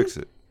thought Pardon? to fix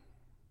it.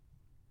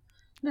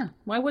 No,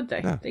 why would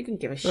they? No. They couldn't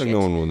give a shit. No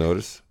one will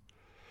notice.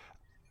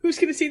 Who's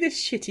going to see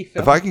this shitty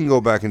film? If I can go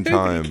back in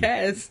Nobody time,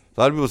 cares.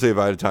 a lot of people say if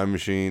I had a time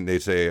machine, they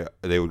say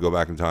they would go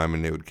back in time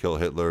and they would kill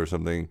Hitler or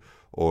something,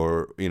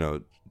 or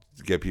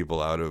get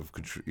people out of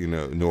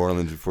New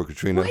Orleans before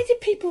Katrina. Why did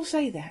people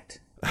say that?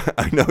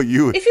 I know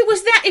you. If it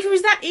was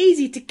that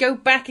easy to go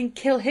back and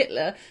kill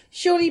Hitler,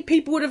 surely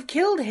people would have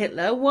killed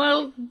Hitler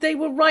while they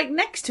were right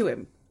next to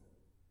him.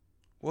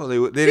 Well,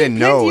 they didn't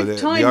know.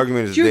 The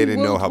argument is they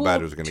didn't know World how bad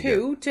War it was going to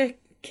get. to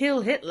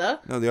kill Hitler.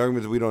 No, the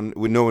argument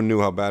is no one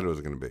knew how bad it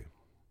was going to be.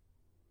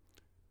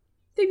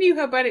 They knew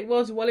how bad it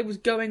was while it was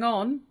going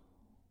on.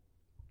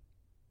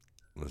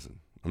 Listen,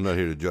 I'm not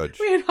here to judge.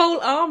 We had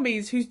whole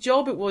armies whose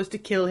job it was to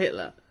kill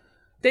Hitler.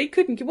 They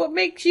couldn't. What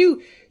makes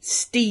you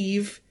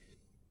Steve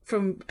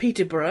from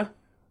Peterborough?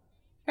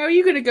 How are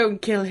you going to go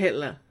and kill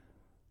Hitler?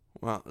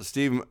 Well,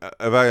 Steve,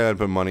 if I had to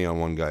put money on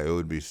one guy, it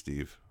would be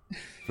Steve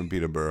from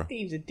Peterborough.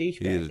 Steve's a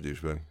douchebag. He is a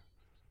douchebag.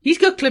 He's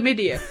got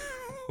chlamydia.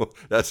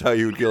 That's how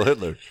you would kill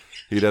Hitler.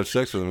 He'd have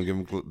sex with him and give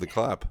him the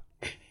clap.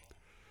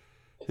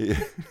 Give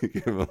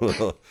him a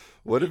little.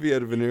 What if he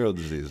had venereal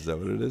disease? Is that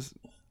what it is?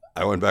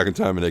 I went back in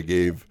time and I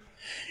gave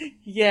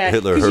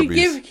Hitler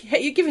herpes.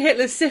 You give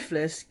Hitler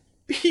syphilis,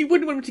 you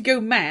wouldn't want him to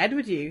go mad,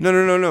 would you?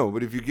 No.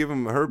 But if you give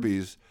him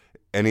herpes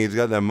and he's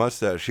got that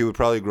mustache, he would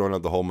probably grow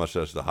out the whole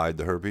mustache to hide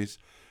the herpes.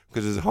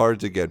 Because it's hard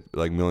to get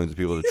millions of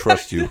people to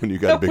trust you when you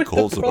got a big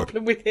cold sore. The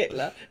problem with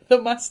Hitler, the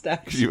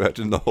mustache. Can you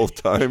imagine the whole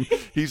time?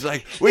 He's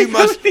like, we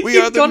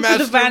are the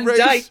master Van race.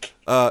 Dyke.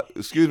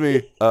 Excuse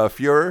me,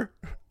 Fuhrer.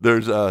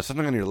 There's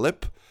something on your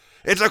lip.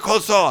 It's a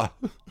cold sore.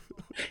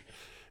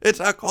 It's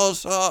a cold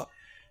sore.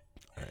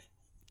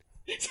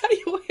 Is that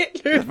your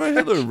Hitler That's my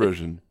Hitler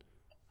impression.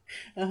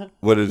 Uh-huh.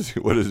 What is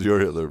your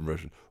Hitler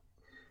impression?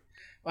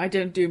 I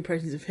don't do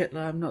impressions of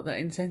Hitler. I'm not that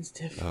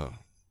insensitive. Oh.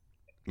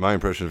 My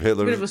impression of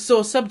Hitler. A bit of a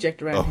sore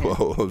subject around here.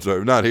 Oh, I'm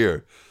sorry. Not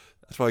here.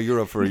 That's why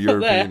you're up for a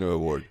European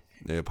award.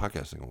 A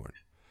podcasting award.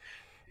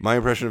 My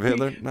impression of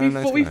Hitler?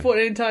 We fought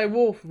an entire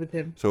war with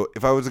him. So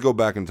if I was to go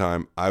back in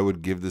time, I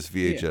would give this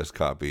VHS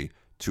copy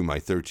to my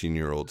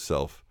 13-year-old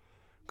self.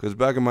 Because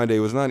back in my day, it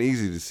was not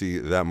easy to see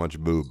that much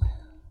boob.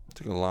 It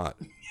took a lot.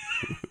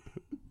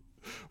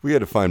 We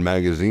had to find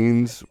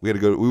magazines. We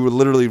would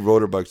literally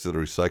rode our bikes to the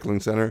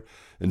recycling center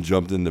and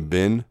jumped in the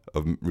bin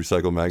of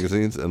recycled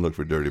magazines and looked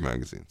for dirty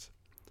magazines.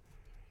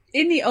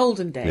 In the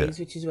olden days,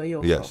 which is where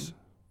you're yes.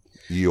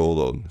 from. Ye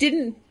old.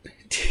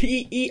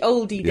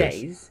 Oldie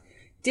days.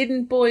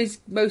 Didn't boys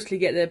mostly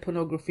get their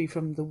pornography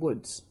from the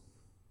woods?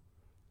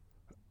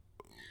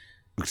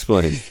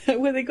 Explain. Is that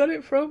where they got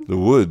it from? The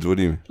woods? What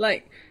do you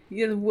mean?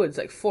 The woods,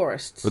 like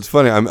forests. It's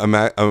funny. I'm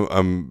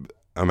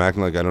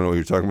acting like I don't know what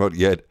you're talking about.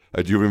 Yet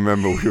I do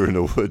remember we were in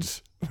the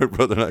woods. My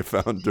brother and I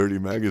found dirty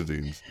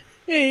magazines.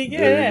 There you go.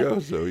 There you go.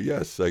 So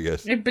yes, I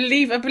guess. I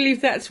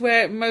believe that's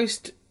where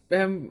most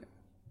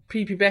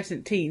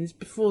prepubescent teens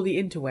before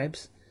the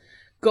interwebs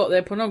got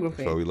their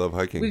pornography. So we love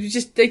hiking.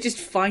 They just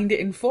find it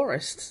in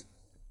forests.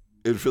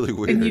 It's really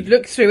weird. And you'd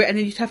look through it, and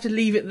then you'd have to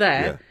leave it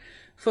there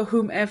for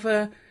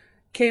whomever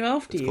came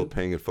after you. It's called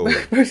paying it forward.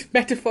 Both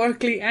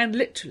metaphorically and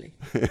literally.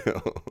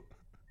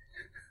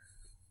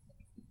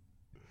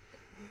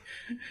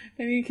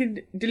 And you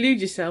can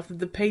delude yourself that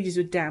the pages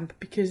were damp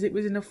because it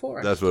was in a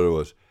forest. That's what it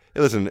was. Hey,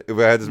 listen, if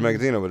I had this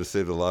magazine, I would have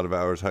saved a lot of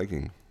hours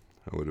hiking.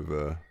 I would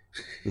have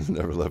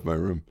never left my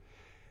room.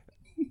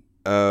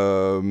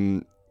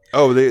 After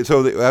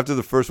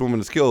the first woman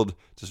is killed,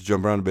 just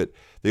jump around a bit,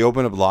 they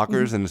open up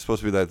lockers, and it's supposed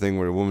to be that thing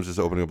where a woman's just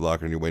opening up a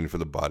locker and you're waiting for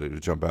the body to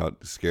jump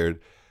out,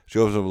 scared. She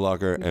opens up a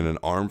locker and an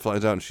arm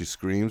flies out and she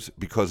screams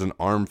because an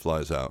arm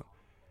flies out.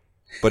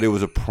 But it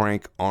was a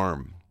prank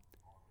arm.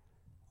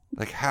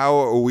 Like, how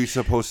are we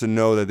supposed to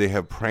know that they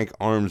have prank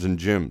arms in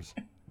gyms?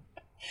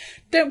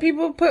 Don't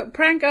people put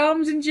prank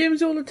arms in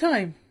gyms all the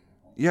time?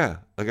 Yeah,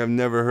 like I've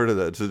never heard of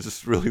that. So it's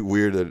just really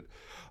weird that,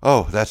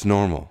 that's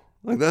normal.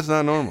 Like, that's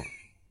not normal.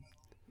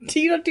 Do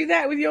you not do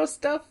that with your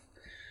stuff?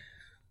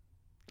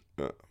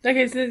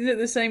 Okay, so is it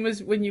the same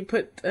as when you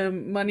put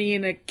money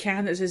in a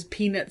can that says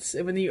peanuts,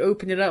 and when you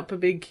open it up, a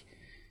big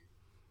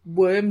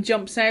worm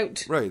jumps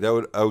out? Right, I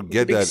would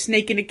get big that.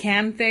 Snake in a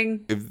can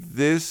thing. If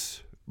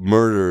this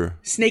murder...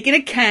 Snake in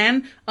a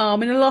can,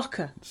 arm in a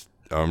locker.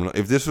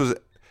 If this was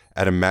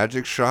at a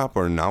magic shop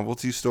or a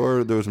novelty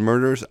store, there was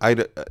murders,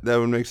 that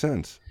would make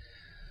sense.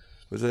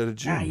 Was that a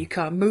gym? You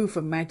can't move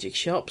from magic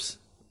shops.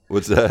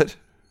 What's that?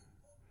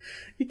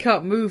 You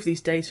can't move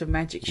these days from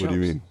magic shops. What do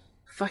you mean?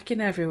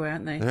 Fucking everywhere,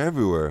 aren't they? They're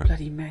everywhere.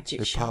 Bloody magic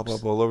shops. They pop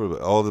up all over.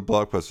 All the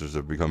blockbusters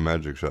have become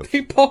magic shops.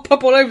 They pop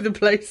up all over the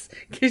place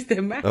because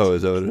they're magic. Oh,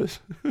 is that what it is?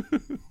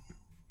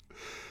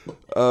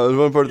 There's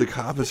one part of the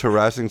cop is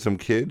harassing some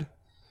kid.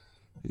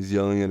 He's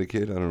yelling at a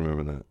kid. I don't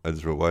remember that. I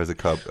just wrote, why is the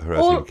cop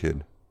harassing a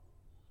kid?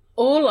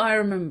 All I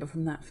remember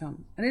from that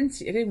film, I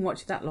didn't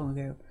watch it that long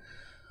ago,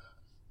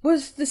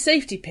 was the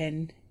safety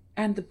pin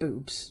and the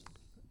boobs.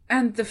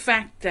 And the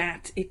fact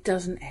that it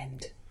doesn't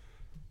end.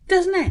 It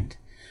doesn't end.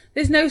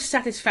 There's no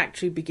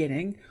satisfactory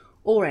beginning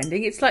or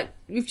ending. It's like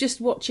you're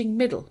just watching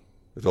middle.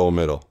 It's all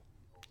middle.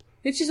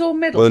 It's just all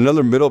middle. Well,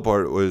 another middle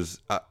part was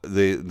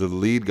the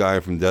lead guy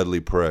from Deadly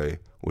Prey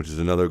which is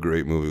another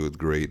great movie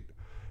with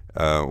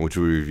which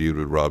we reviewed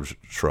with Rob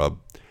Schrub.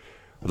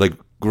 Like,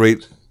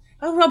 great.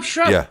 Oh, Rob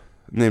Schrub. Yeah,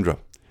 name drop.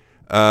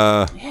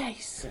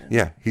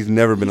 He's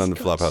never been on the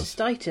Flophouse.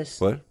 Status.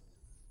 What?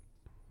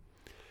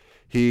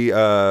 He,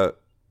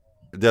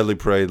 Deadly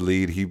Prey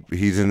lead.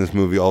 He's in this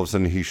movie. All of a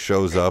sudden, he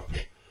shows up.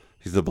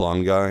 He's the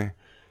blonde guy,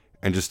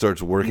 and just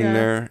starts working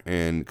there,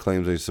 and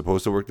claims that he's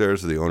supposed to work there.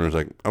 So the owner's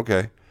like,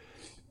 okay,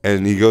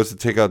 and he goes to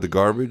take out the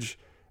garbage,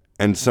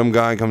 and some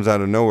guy comes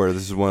out of nowhere.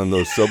 This is one of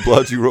those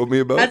subplots you wrote me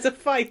about. That's a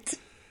fight.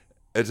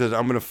 It says,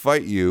 "I'm going to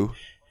fight you,"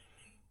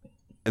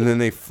 and then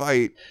they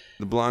fight.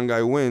 The blonde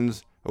guy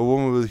wins. A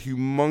woman with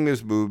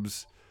humongous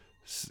boobs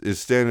is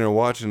standing there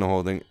watching the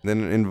whole thing,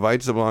 then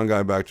invites the blonde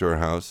guy back to her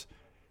house.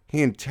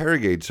 He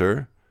interrogates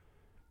her.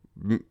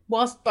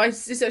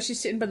 She's actually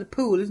sitting by the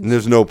pool, isn't she?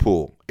 There's no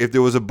pool. If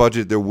there was a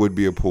budget, there would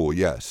be a pool,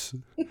 yes.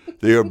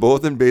 They are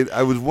both in bathing.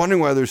 I was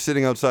wondering why they're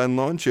sitting outside in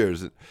lawn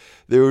chairs.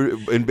 They were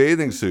in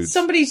bathing suits.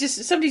 Somebody's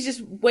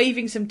just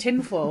waving some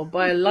tinfoil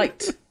by a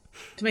light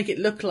to make it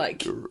look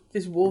like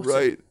there's water.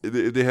 Right.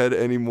 If they had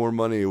any more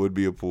money, it would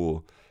be a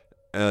pool.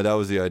 That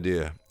was the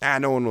idea.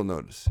 No one will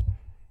notice.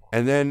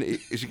 And then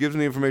she gives him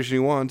the information he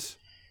wants,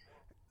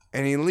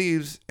 and he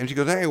leaves, and she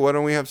goes, hey, why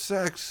don't we have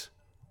sex?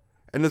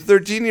 And the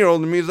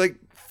 13-year-old in me is like,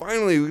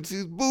 finally, we can see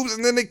his boobs,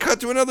 and then they cut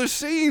to another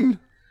scene.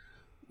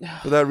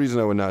 For that reason,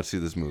 I would not see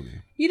this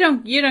movie. You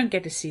don't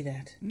get to see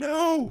that.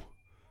 No.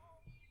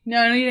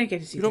 No, you don't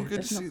get to see You don't that. get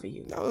That's to see. not for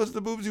you. No, that's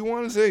the boobs you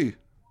want to see.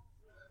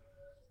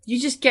 You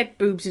just get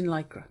boobs in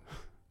Lycra.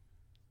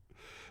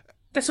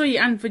 That's all you,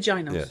 and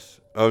vaginas. Yes.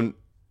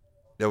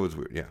 That was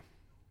weird, yeah.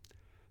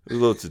 It was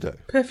a little too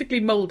tight. Perfectly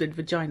moulded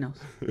vaginas.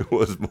 It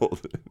was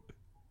molded.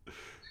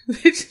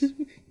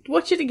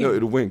 Watch it again. No,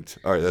 it winked.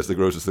 All right, that's the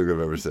grossest thing I've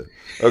ever said.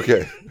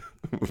 Okay.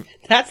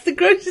 That's the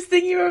grossest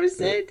thing you ever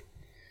said?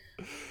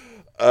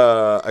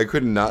 I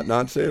could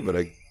not say it, but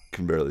I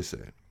can barely say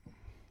it.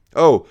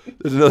 Oh,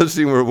 there's another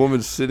scene where a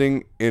woman's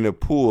sitting in a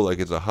pool like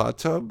it's a hot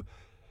tub.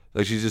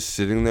 Like she's just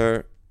sitting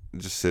there,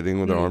 just sitting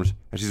with her arms,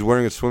 and she's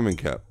wearing a swimming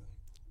cap.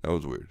 That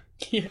was weird.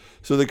 Yeah.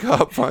 So the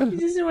cop finally...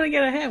 He doesn't want to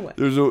get her hair wet.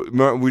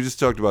 We just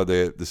talked about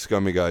the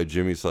scummy guy,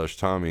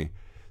 Jimmy/Tommy.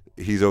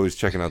 He's always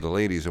checking out the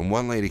ladies, and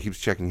one lady keeps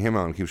checking him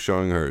out and keeps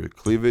showing her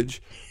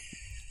cleavage,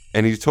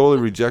 and he's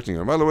totally rejecting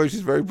her. By the way,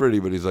 she's very pretty,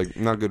 but he's like,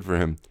 not good for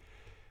him.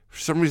 For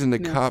some reason, the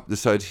cop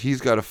decides he's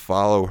got to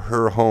follow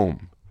her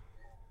home.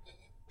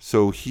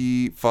 So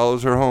he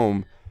follows her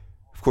home.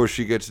 Of course,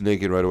 she gets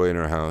naked right away in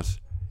her house.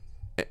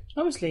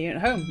 Obviously, you're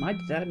at home. I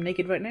did that. I'm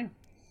naked right now.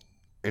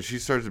 And she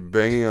starts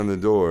banging on the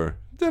door.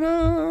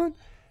 Ta-da!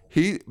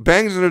 He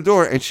bangs on the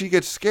door, and she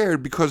gets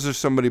scared because there's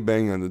somebody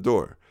banging on the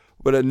door.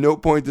 But at no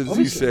point does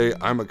he say,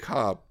 I'm a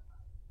cop.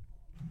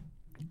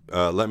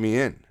 Let me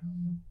in.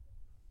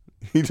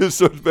 He just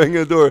starts banging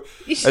on the door.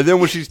 And then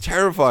when she's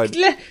terrified...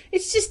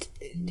 It's just...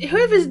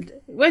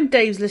 When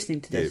Dave's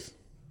listening to this,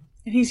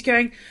 and he's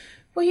going,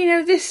 well, you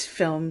know, this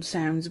film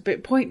sounds a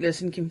bit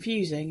pointless and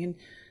confusing,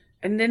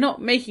 and they're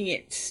not making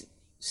it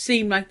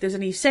seem like there's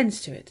any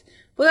sense to it.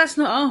 Well, that's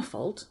not our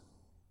fault.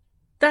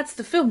 That's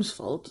the film's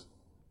fault.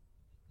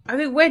 I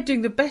think we're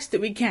doing the best that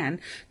we can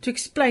to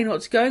explain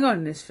what's going on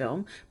in this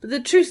film, but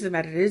the truth of the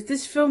matter is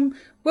this film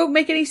won't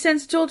make any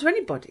sense at all to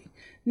anybody.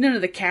 None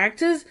of the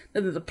characters,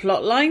 none of the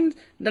plot line,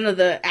 none of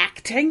the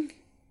acting.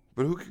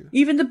 But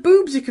even the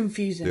boobs are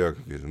confusing. They are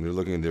confusing. They're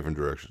looking in different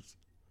directions.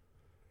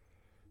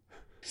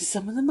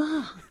 Some of them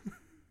are.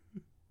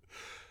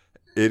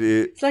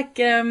 It's like,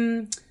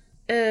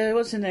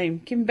 what's her name?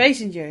 Kim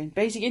Basinger in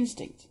Basic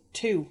Instinct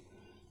 2.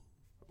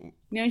 You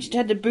know, she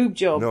had the boob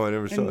job. No, I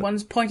never saw it. And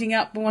one's pointing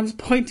up and one's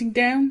pointing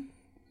down.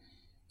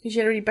 Because she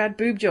had a really bad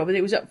boob job. And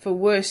it was up for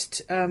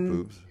worst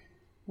boobs.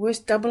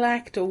 Worst double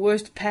act or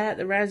worst pair at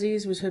the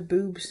Razzies was her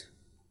boobs.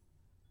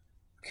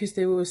 Because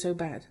they were so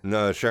bad.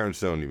 No, Sharon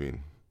Stone, you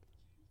mean?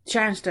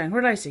 Sharon Stone.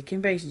 What did I say?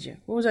 Kim Basinger.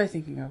 What was I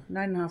thinking of?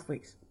 9.5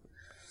 weeks.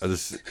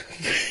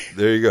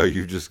 There you go.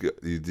 You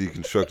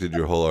deconstructed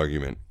your whole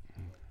argument.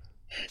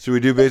 Should we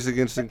do Basic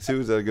Instinct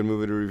 2? Is that a good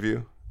movie to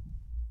review?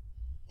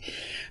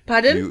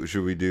 Pardon?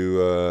 Should we do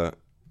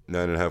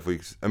 9.5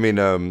 weeks? I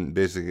mean,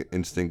 Basic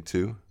Instinct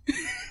 2?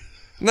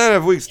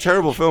 9.5 weeks,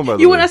 terrible film, by the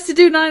way. You want us to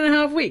do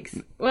 9.5 weeks?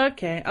 Well,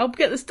 okay. I'll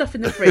get the stuff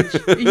in the fridge.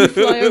 You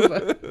fly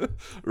over.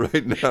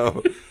 Right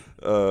now,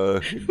 I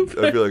feel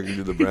like I can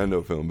do the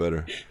Brando film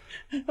better.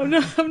 I'm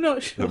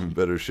not sure. I'm in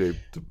better shape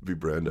to be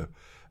Brando.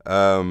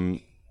 I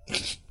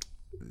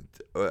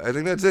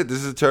think that's it.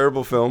 This is a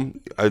terrible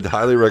film. I'd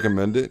highly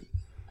recommend it.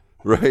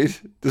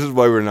 Right? This is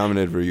why we're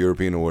nominated for a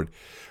European award,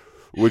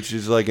 which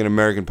is like an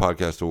American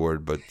podcast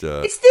award. But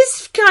it's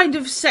this kind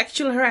of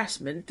sexual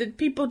harassment that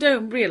people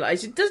don't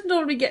realise. It doesn't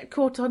already get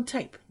caught on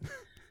tape.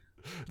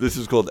 This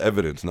is called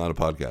evidence, not a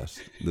podcast.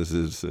 This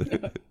is...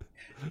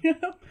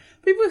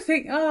 People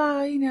think,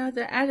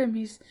 that Adam,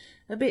 he's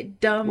a bit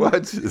dumb.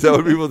 What? Is that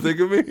what people think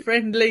of me?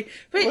 Friendly.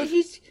 But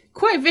he's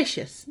quite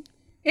vicious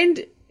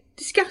and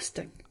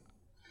disgusting.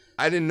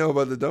 I didn't know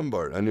about the dumb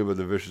part. I knew about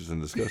the vicious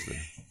and disgusting.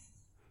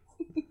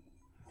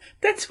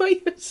 That's why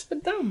you're so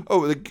dumb.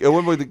 Oh, at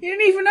one point, You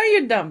didn't even know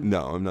you're dumb.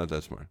 no, I'm not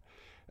that smart.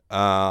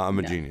 I'm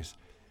a genius.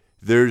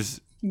 There's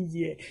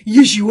Yeah.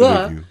 Yes, you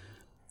Thank are. you.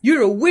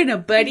 You're a winner,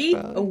 buddy.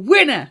 A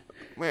winner.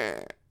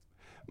 Meh,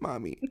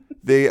 mommy.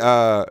 They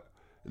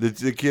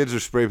the kids are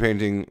spray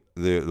painting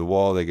the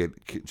wall. They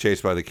get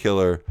chased by the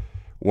killer.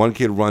 One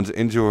kid runs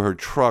into her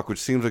truck, which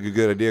seems like a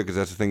good idea because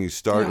that's the thing you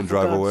start and Oh, for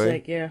drive God's away.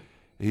 sake, yeah.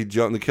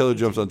 The killer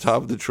jumps on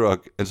top of the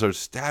truck and starts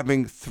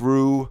stabbing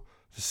through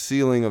the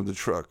ceiling of the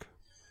truck.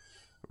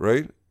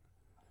 Right?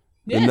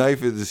 Yeah. The knife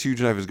this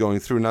huge knife is going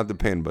through, not the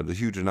pin, but the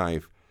huge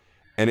knife.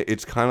 And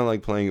it's kind of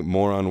like playing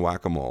moron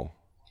whack-a-mole.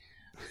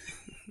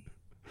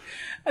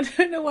 I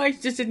don't know why you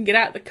just didn't get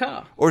out of the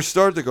car. Or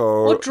start the car.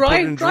 Or put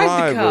it in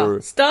drive the car.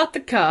 Or, Start the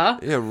car.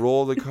 yeah,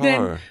 roll the car.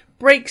 Then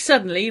brake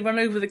suddenly, run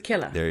over the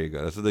killer. There you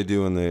go. That's what they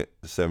do in the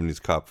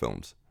 70s cop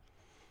films.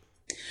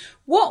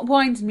 What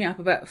winds me up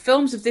about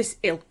films of this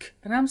ilk,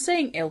 and I'm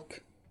saying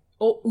ilk,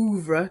 or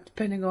oeuvre,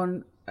 depending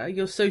on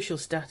your social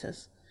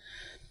status,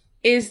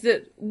 is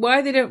that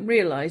why they don't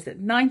realise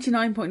that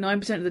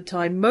 99.9% of the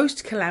time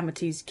most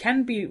calamities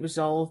can be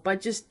resolved by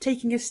just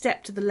taking a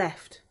step to the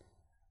left.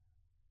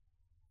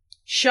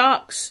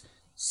 Sharks,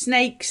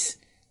 snakes,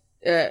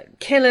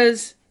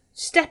 killers,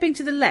 stepping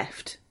to the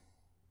left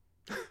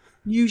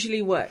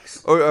usually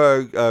works.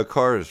 Or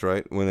cars,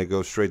 right? When they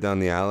go straight down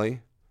the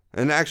alley.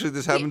 And actually,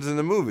 this happens in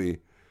the movie.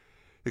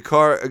 This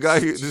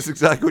is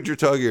exactly what you're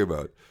talking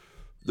about.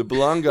 The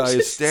blonde guy is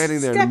Just standing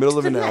there in the step middle to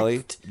of an the alley.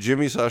 left.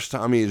 Jimmy /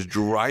 Tommy is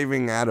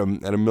driving at him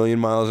at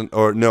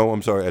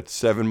at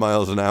 7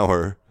 miles an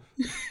hour.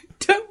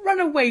 Don't run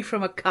away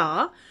from a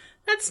car.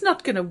 That's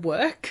not going to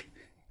work.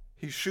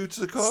 He shoots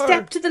the car.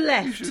 Step to the He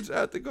left. shoots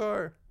at the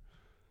car.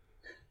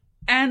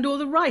 And or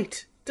the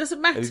right.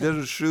 Doesn't matter. And he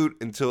doesn't shoot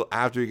until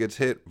after he gets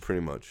hit,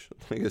 pretty much.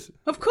 I guess.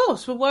 Of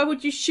course. Well, why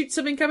would you shoot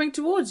something coming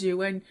towards you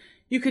when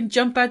you can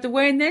jump out the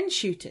way and then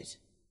shoot it?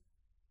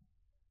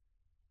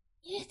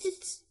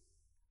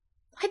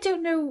 I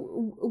don't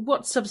know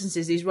what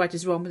substances these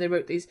writers were on when they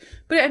wrote these,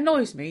 but it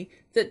annoys me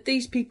that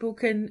these people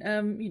can,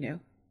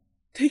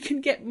 they can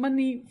get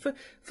money for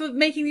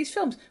making these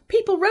films.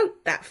 People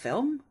wrote that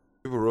film,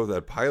 People wrote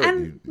that pilot.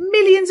 and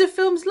millions of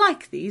films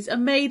like these are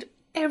made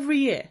every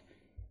year.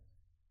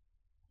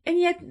 And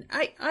yet,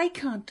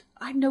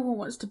 no one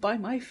wants to buy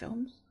my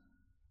films.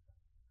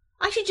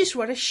 I should just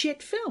write a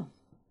shit film.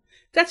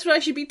 That's what I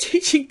should be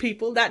teaching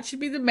people. That should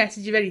be the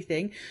message of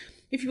anything.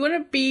 If you want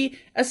to be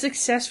a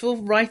successful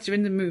writer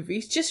in the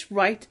movies, just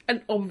write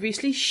an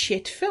obviously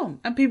shit film.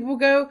 And people will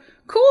go,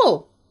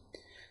 cool.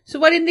 So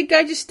why didn't the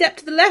guy just step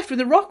to the left when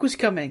the rock was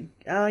coming?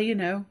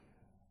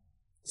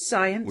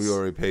 Science. We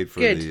already paid for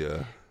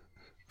Good.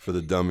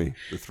 the dummy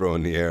to throw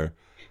in the air.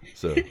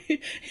 So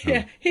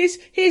Yeah, here's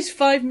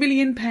 £5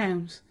 million.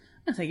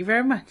 Oh, thank you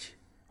very much.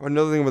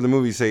 another thing about the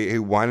movie, say, hey,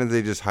 why don't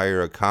they just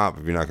hire a cop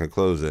if you're not going to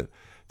close it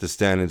to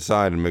stand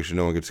inside and make sure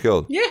no one gets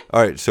killed? Yeah.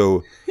 All right.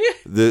 So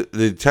the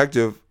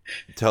detective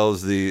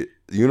tells the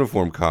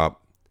uniform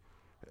cop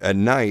at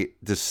night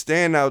to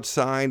stand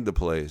outside the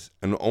place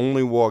and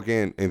only walk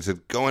in, and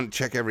said, go and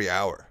check every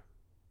hour.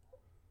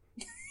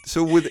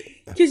 So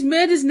Because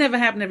murders never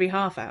happen every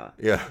half hour.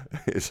 yeah,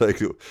 it's like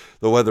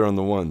the weather on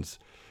the ones.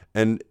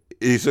 And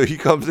so he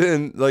comes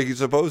in like he's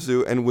supposed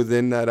to, and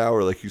within that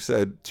hour, like you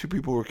said, 2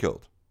 people were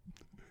killed.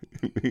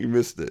 He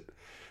missed it.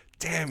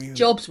 Damn you.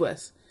 Job's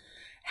worth.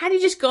 Had he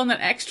just gone that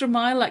extra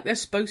mile like they're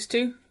supposed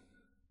to?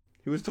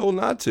 He was told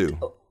not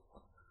to.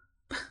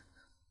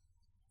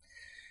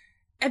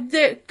 And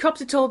the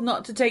cops are told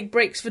not to take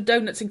breaks for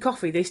donuts and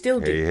coffee. They still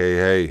do.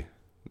 Hey.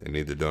 They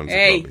need the donuts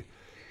Hey. and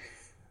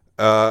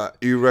coffee.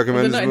 You Well,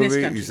 recommend they're not this in this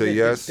movie? country. You say They-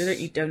 yes? They don't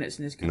eat donuts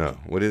in this country. No.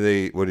 What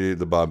do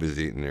the Bobbies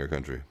eat in their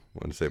country?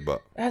 When I say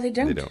but. They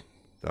don't. They don't.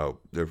 Oh,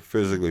 they're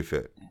physically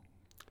fit.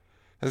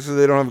 That's because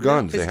they don't have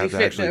guns. They have to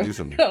Physically actually fit, do though.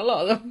 something. Not a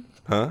lot of them.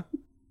 Huh?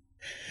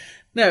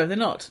 No, they're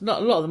not.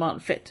 Not a lot of them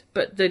aren't fit,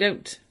 but they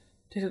don't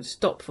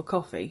stop for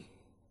coffee.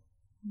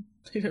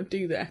 They don't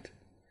do that.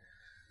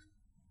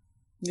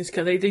 Just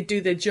 'cause they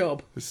do their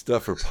job. There's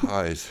stuff for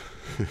pies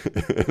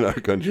in our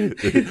country.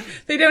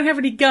 They don't have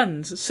any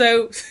guns,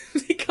 so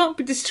they can't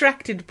be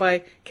distracted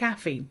by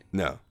caffeine.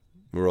 No.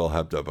 We're all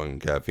hyped up on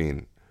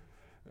caffeine.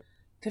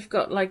 They've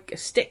got like a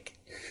stick.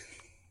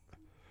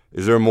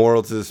 Is there a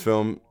moral to this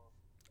film?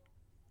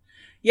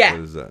 Yeah.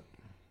 What is that?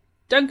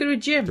 Don't go to a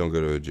gym. Don't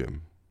go to a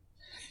gym.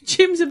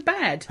 Gyms are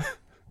bad.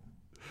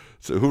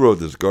 So who wrote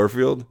this?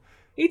 Garfield?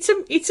 Eat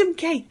some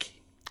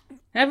cake.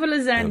 Have a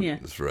lasagna.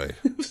 That's right.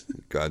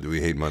 God, do we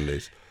hate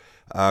Mondays.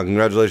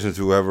 Congratulations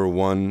to whoever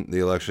won the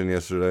election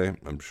yesterday.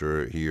 I'm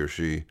sure he or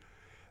she.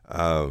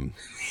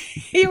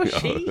 He or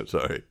she. Oh,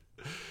 sorry.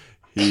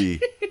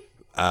 He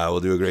will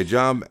do a great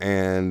job,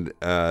 and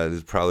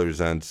this proudly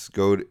presents.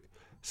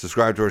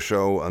 Subscribe to our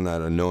show on that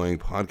annoying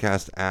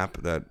podcast app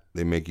that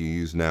they make you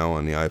use now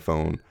on the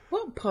iPhone.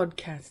 What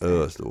podcast?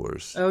 Oh, it's the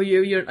worst. Oh, are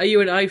you an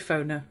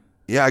iPhoner?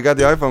 Yeah, I got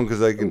the iPhone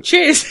because I can.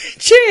 Cheers.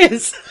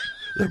 Cheers.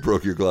 That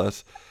broke your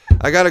glass.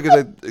 I got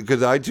it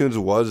because iTunes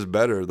was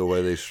better the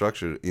way they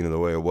structured it, the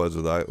way it was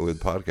with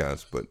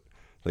podcasts, but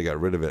They got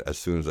rid of it as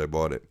soon as I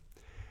bought it.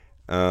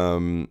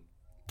 iPhone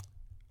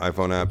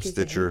app,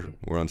 Stitcher.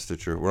 We're on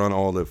Stitcher. We're on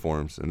all the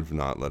forums, and if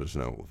not, let us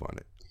know. We'll find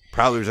it.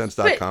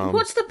 ProudlyResents.com. But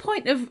what's the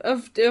point of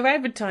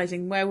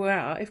advertising where we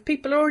are if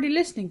people are already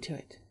listening to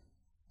it?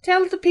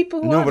 Tell the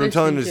people who are but I'm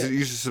telling listening you,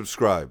 you should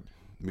subscribe.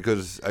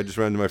 Because I just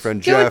ran into my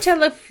friend Go Jeff, and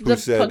tell who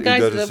said he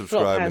guys at doesn't the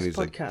subscribe, and Flophouse he's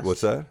like, podcast.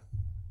 what's that?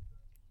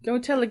 Go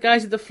and tell the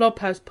guys at the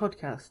Flophouse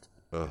podcast.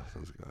 Oh,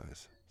 those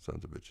guys.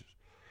 Sons of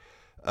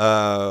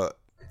bitches.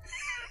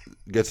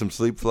 Get some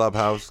sleep,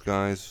 Flophouse,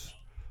 guys.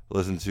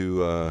 Listen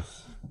to,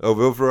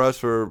 vote for us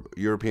for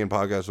European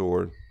Podcast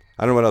Award.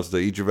 I don't know what else to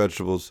do. Eat your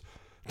vegetables.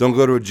 Don't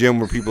go to a gym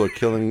where people are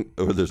killing,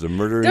 or there's a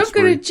murdering Don't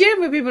spree. go to a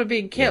gym where people are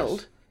being killed.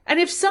 Yes. And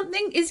if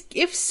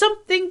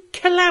something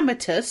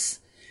calamitous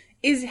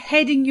is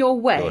heading your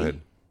way, Go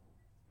ahead.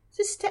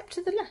 just step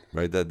to the left.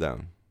 Write that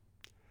down.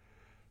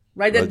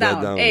 Write that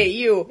down. Hey,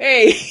 you.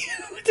 Hey,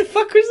 what the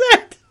fuck was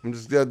that? I'm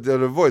just got to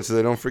avoid so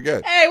they don't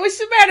forget. Hey, what's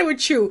the matter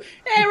with you?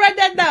 Hey, write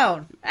that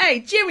down.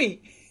 Hey,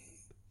 Jimmy.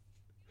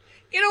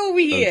 Get over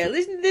here.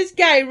 Listen to this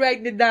guy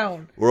writing it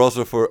down. We're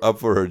also up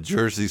for a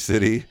Jersey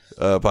City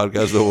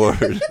Podcast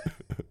Award.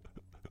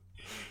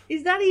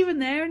 Is that even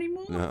there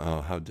anymore? No,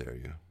 oh, how dare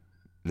you.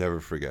 Never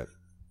forget.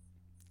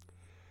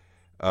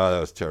 Oh, that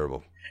was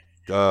terrible.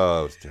 Oh,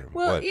 that was terrible.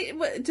 Well,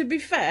 to be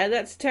fair,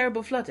 that's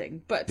terrible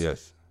flooding. But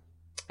yes.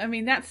 I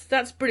mean,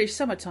 that's British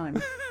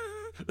summertime.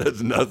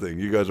 That's nothing.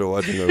 You guys are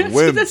watching a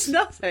wimps. That's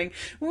nothing.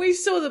 When we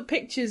saw the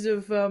pictures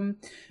of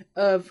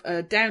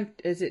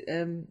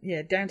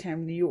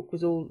downtown New York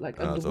was all like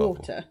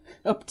underwater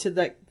up to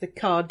the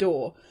car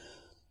door.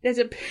 There's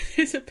a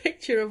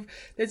picture of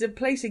there's a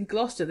place in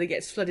Gloucester that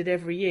gets flooded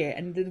every year,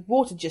 and the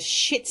water just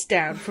shits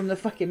down from the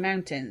fucking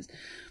mountains,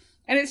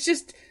 and it's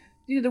just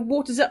the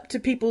water's up to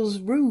people's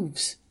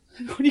roofs.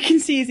 All you can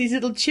see is these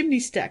little chimney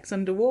stacks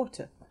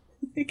underwater.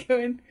 You're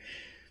going,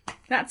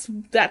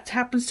 that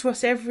happens to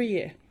us every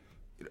year.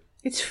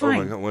 It's fine.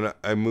 Oh my God. When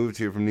I moved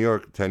here from New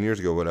York 10 years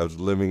ago, when I was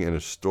living in a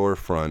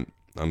storefront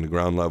on the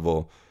ground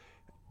level,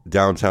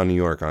 downtown New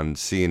York on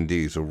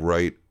C&D, so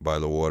right by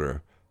the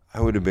water,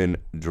 I would have been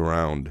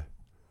drowned.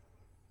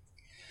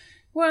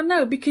 Well,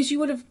 no, because you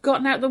would have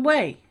gotten out of the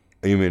way.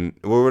 You mean,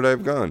 where would I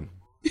have gone?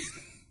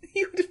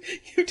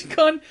 You'd have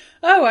gone,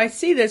 oh, I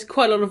see there's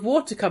quite a lot of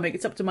water coming.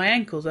 It's up to my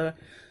ankles. I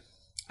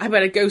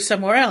better go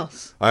somewhere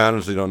else. I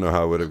honestly don't know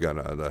how I would have gotten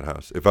out of that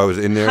house. If I was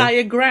in there,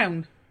 Higher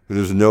ground.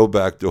 there's no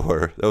back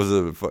door.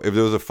 If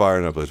there was a fire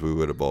in that place, we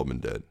would have all been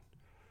dead.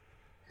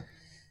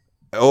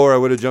 Or I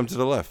would have jumped to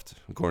the left,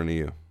 according to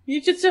you. You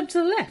just jump to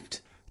the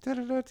left.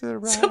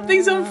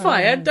 Something's on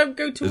fire. Don't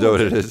go towards it. Is that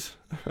what it is?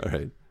 All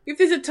right. If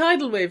there's a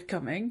tidal wave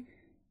coming,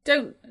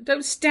 don't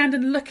stand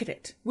and look at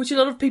it, which a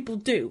lot of people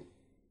do.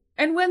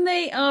 And when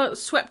they are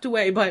swept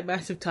away by a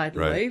massive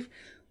tidal wave,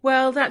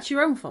 well, that's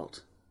your own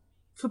fault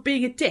for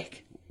being a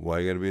dick. Why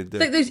you gotta be a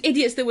dick? Like those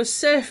idiots that were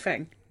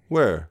surfing.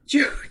 Where?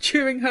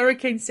 During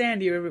Hurricane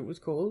Sandy, or whatever it was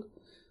called.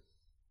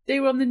 They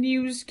were on the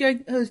news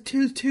going, oh, it's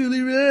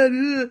totally red.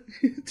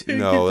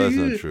 No, that's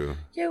not true.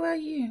 Yeah, well,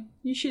 you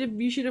should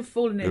have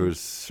fallen in. It was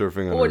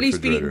surfing on or a at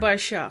least been eaten refrigerator. by a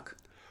shark.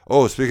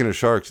 Oh, speaking of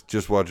sharks,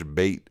 just watched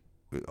Bait,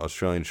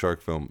 Australian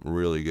shark film.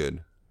 Really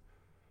good.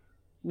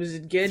 Was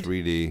it good?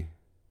 3D.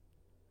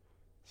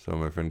 So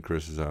my friend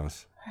Chris's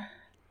house.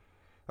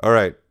 All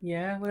right.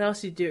 Yeah, what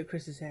else did you do at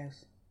Chris's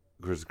house?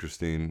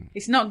 Christine.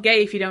 It's not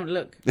gay if you don't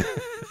look.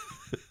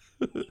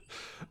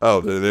 Oh,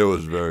 then it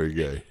was very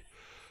gay.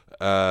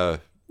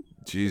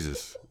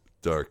 Jesus.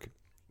 Dark.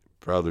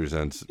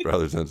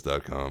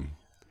 ProudlyResents.com.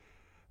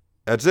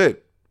 That's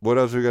it. What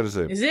else we got to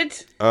say? Is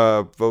it?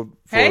 Vote for...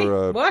 Hey,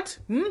 what?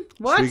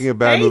 What? Speaking of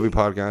bad Hey? movie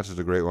podcasts, there's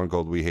a great one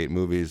called We Hate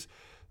Movies.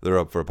 They're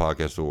up for a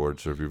podcast award,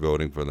 so if you're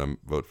voting for them,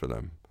 vote for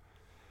them.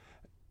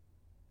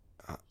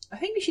 I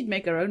think we should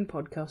make our own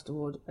podcast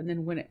award and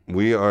then win it.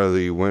 We are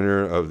the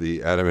winner of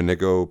the Adam and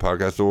Nico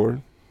Podcast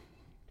Award.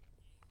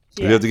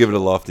 Yeah. We have to give it a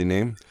lofty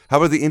name. How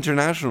about the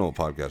International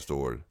Podcast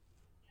Award?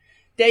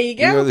 There you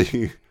We are go.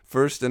 the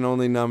first and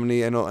only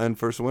nominee and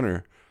first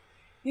winner.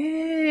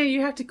 Yeah, you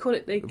have to call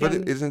it the But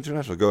it's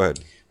international. Go ahead.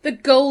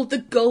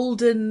 the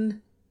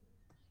golden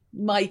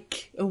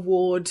Mike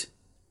Award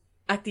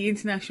at the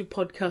International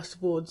Podcast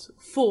Awards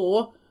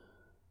for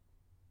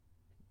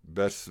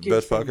Best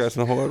Good podcast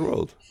in the whole wide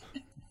world.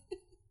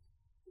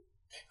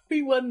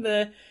 we won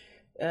the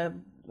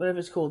whatever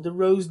it's called, the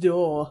Rose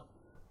d'Or.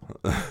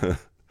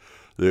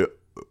 The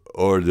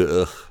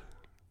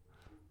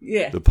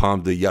Yeah. the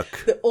Palme de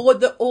Yuck. The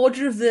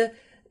order of the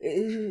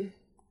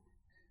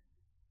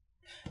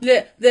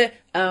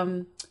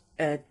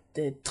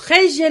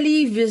très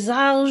joli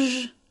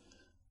visage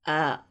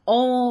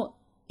en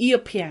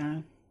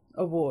European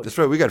award. That's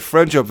right. We got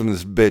French up in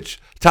this bitch.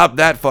 Top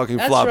that fucking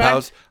That's flop right.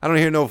 house. I don't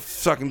hear no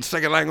fucking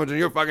second language in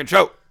your fucking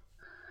show.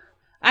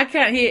 I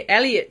can't hear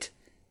Elliot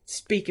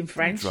speaking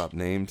French. Drop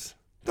names.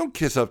 Don't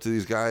kiss up to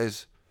these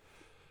guys.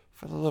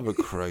 For the love of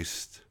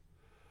Christ.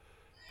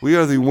 We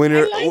are the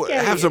winner. I like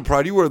Have Elliot. some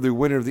pride. You are the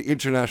winner of the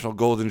International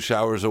Golden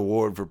Showers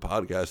Award for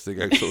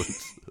Podcasting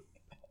Excellence.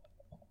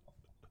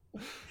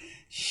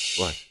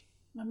 What?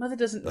 My mother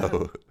doesn't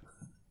know.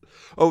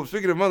 Oh,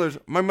 speaking of mothers,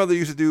 my mother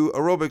used to do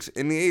aerobics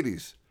in the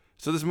 80s.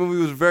 So this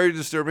movie was very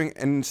disturbing.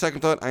 And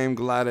second thought, I am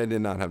glad I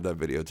did not have that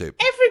videotape.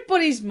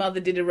 Everybody's mother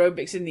did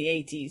aerobics in the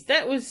 80s.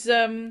 That was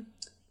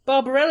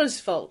Barbarella's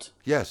fault.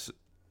 Yes.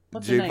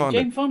 What's her name?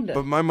 Jane Fonda.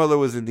 But my mother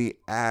was in the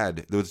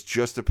ad. There was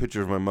just a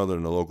picture of my mother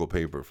in the local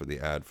paper for the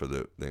ad for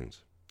the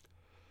things.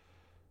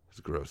 It's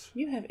gross.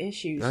 You have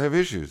issues. I have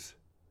issues.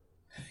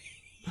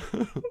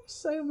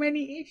 So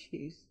many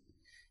issues.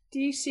 Do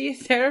you see a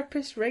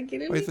therapist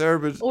regularly? My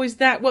therapist. Or is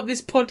that what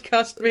this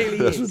podcast really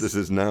That's is? what this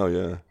is now,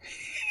 yeah.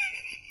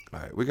 All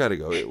right, we got to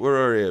go.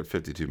 We're already at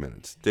 52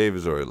 minutes. Dave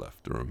has already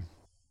left the room.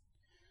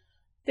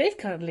 Dave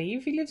can't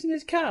leave. He lives in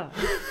his car.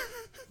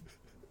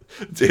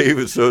 Dave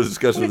is so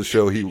disgusted with the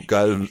show, he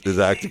got his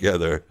act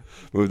together,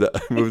 moved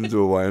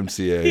into a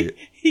YMCA.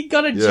 He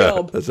got a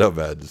job. That's how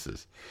bad this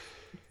is.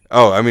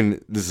 Oh, I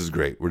mean, this is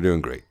great. We're doing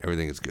great.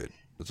 Everything is good.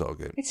 It's all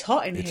good. It's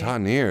hot in here. It's hot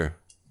in here.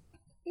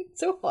 It's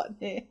so hot in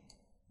here.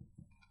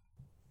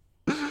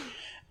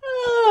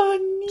 Oh,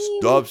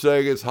 Nina. Stop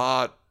saying it's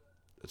hot.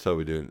 That's how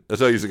we do it.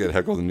 That's how I used to get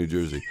heckled in New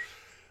Jersey.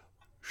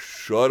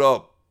 Shut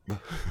up.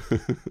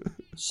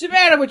 What's the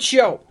matter with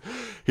you?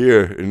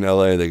 Here in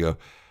LA, they go,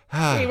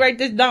 Hey, write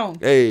this down.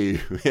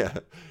 hey, yeah.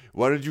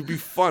 Why don't you be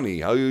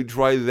funny? How you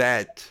try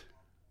that?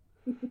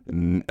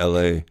 In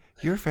LA,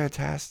 you're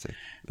fantastic.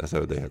 That's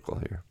how they heckle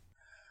here.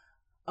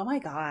 Oh my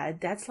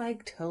god, that's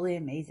like totally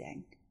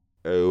amazing.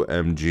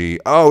 OMG.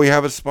 Oh, we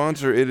have a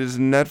sponsor. It is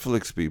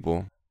Netflix,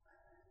 people.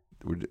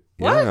 What?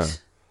 Yeah.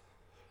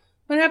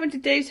 What happened to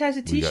Dave's House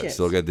of We T-shirts?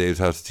 still got Dave's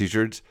House of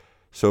T-shirts.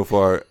 So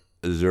far,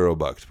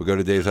 $0. But go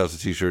to Dave's House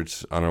of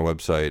T-shirts on our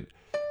website.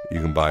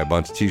 You can buy a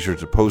bunch of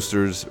T-shirts or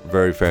posters.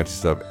 Very fancy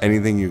stuff.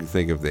 Anything you can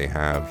think of, they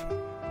have.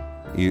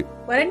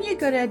 Why don't you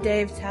go to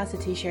Dave's House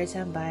of T-shirts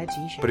and buy a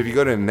T-shirt? But if you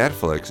go to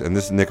Netflix, and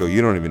this is Nico,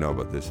 you don't even know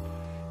about this,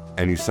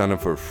 and you sign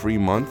up for a free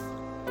month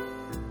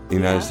in the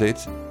United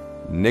States,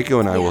 Nico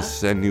and I will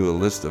send you a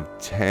list of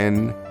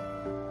 10.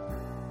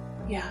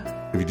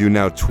 Yeah. If you do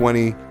now,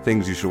 20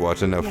 things you should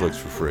watch on Netflix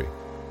for free.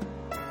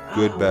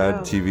 Good, bad,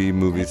 wow. TV,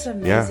 movies. That's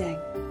amazing.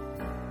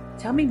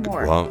 Tell me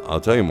more. Well, I'll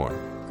tell you more.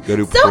 Go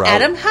to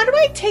Adam, how do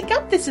I take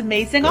up this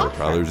amazing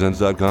offer?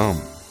 ProwlerPresents.com.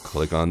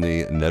 Click on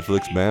the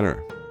Netflix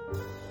banner.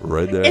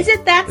 Right there. Is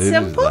it that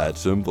simple? It is that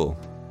simple.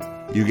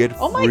 You get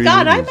Oh my free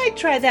god, I movies. might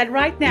try that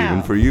right now.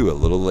 Even for you, a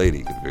little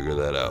lady can figure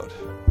that out.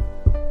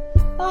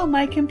 Oh,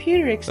 my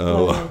computer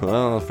exploded. Oh,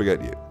 well,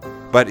 forget you.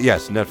 But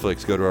yes,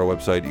 Netflix, go to our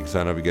website. You can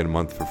sign up and get a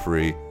month for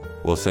free.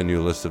 We'll send you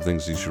a list of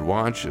things you should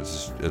watch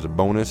as a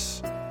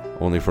bonus,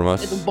 only from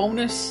us. As a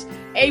bonus.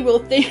 Hey,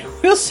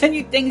 we'll send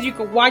you things you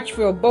can watch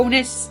for a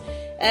bonus.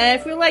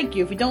 If we like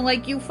you. If we don't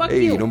like you, fuck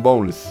you. Hey, no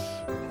bonus.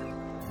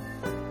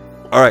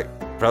 All right,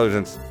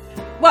 Presents.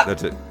 What?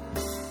 That's it.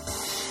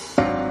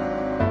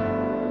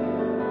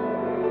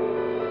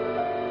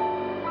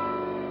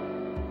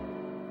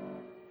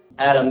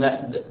 Adam,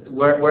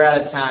 we're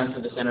out of time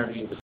for this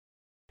interview.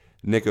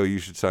 Nico, you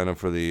should sign up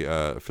for the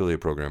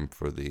affiliate program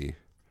for the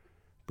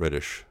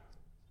British.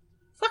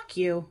 Fuck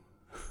you.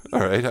 All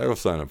right, I will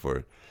sign up for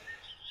it.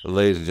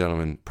 Ladies and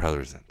gentlemen,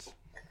 Presents.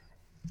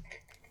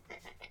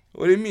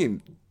 What do you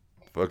mean?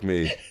 Fuck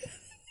me.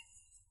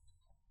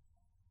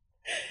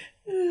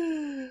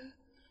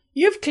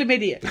 You have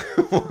chlamydia.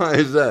 Why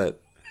is that?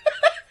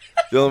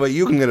 The only way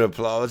you can get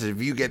applause is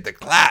if you get the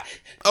clap.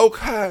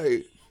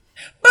 Okay.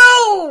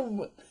 Boom!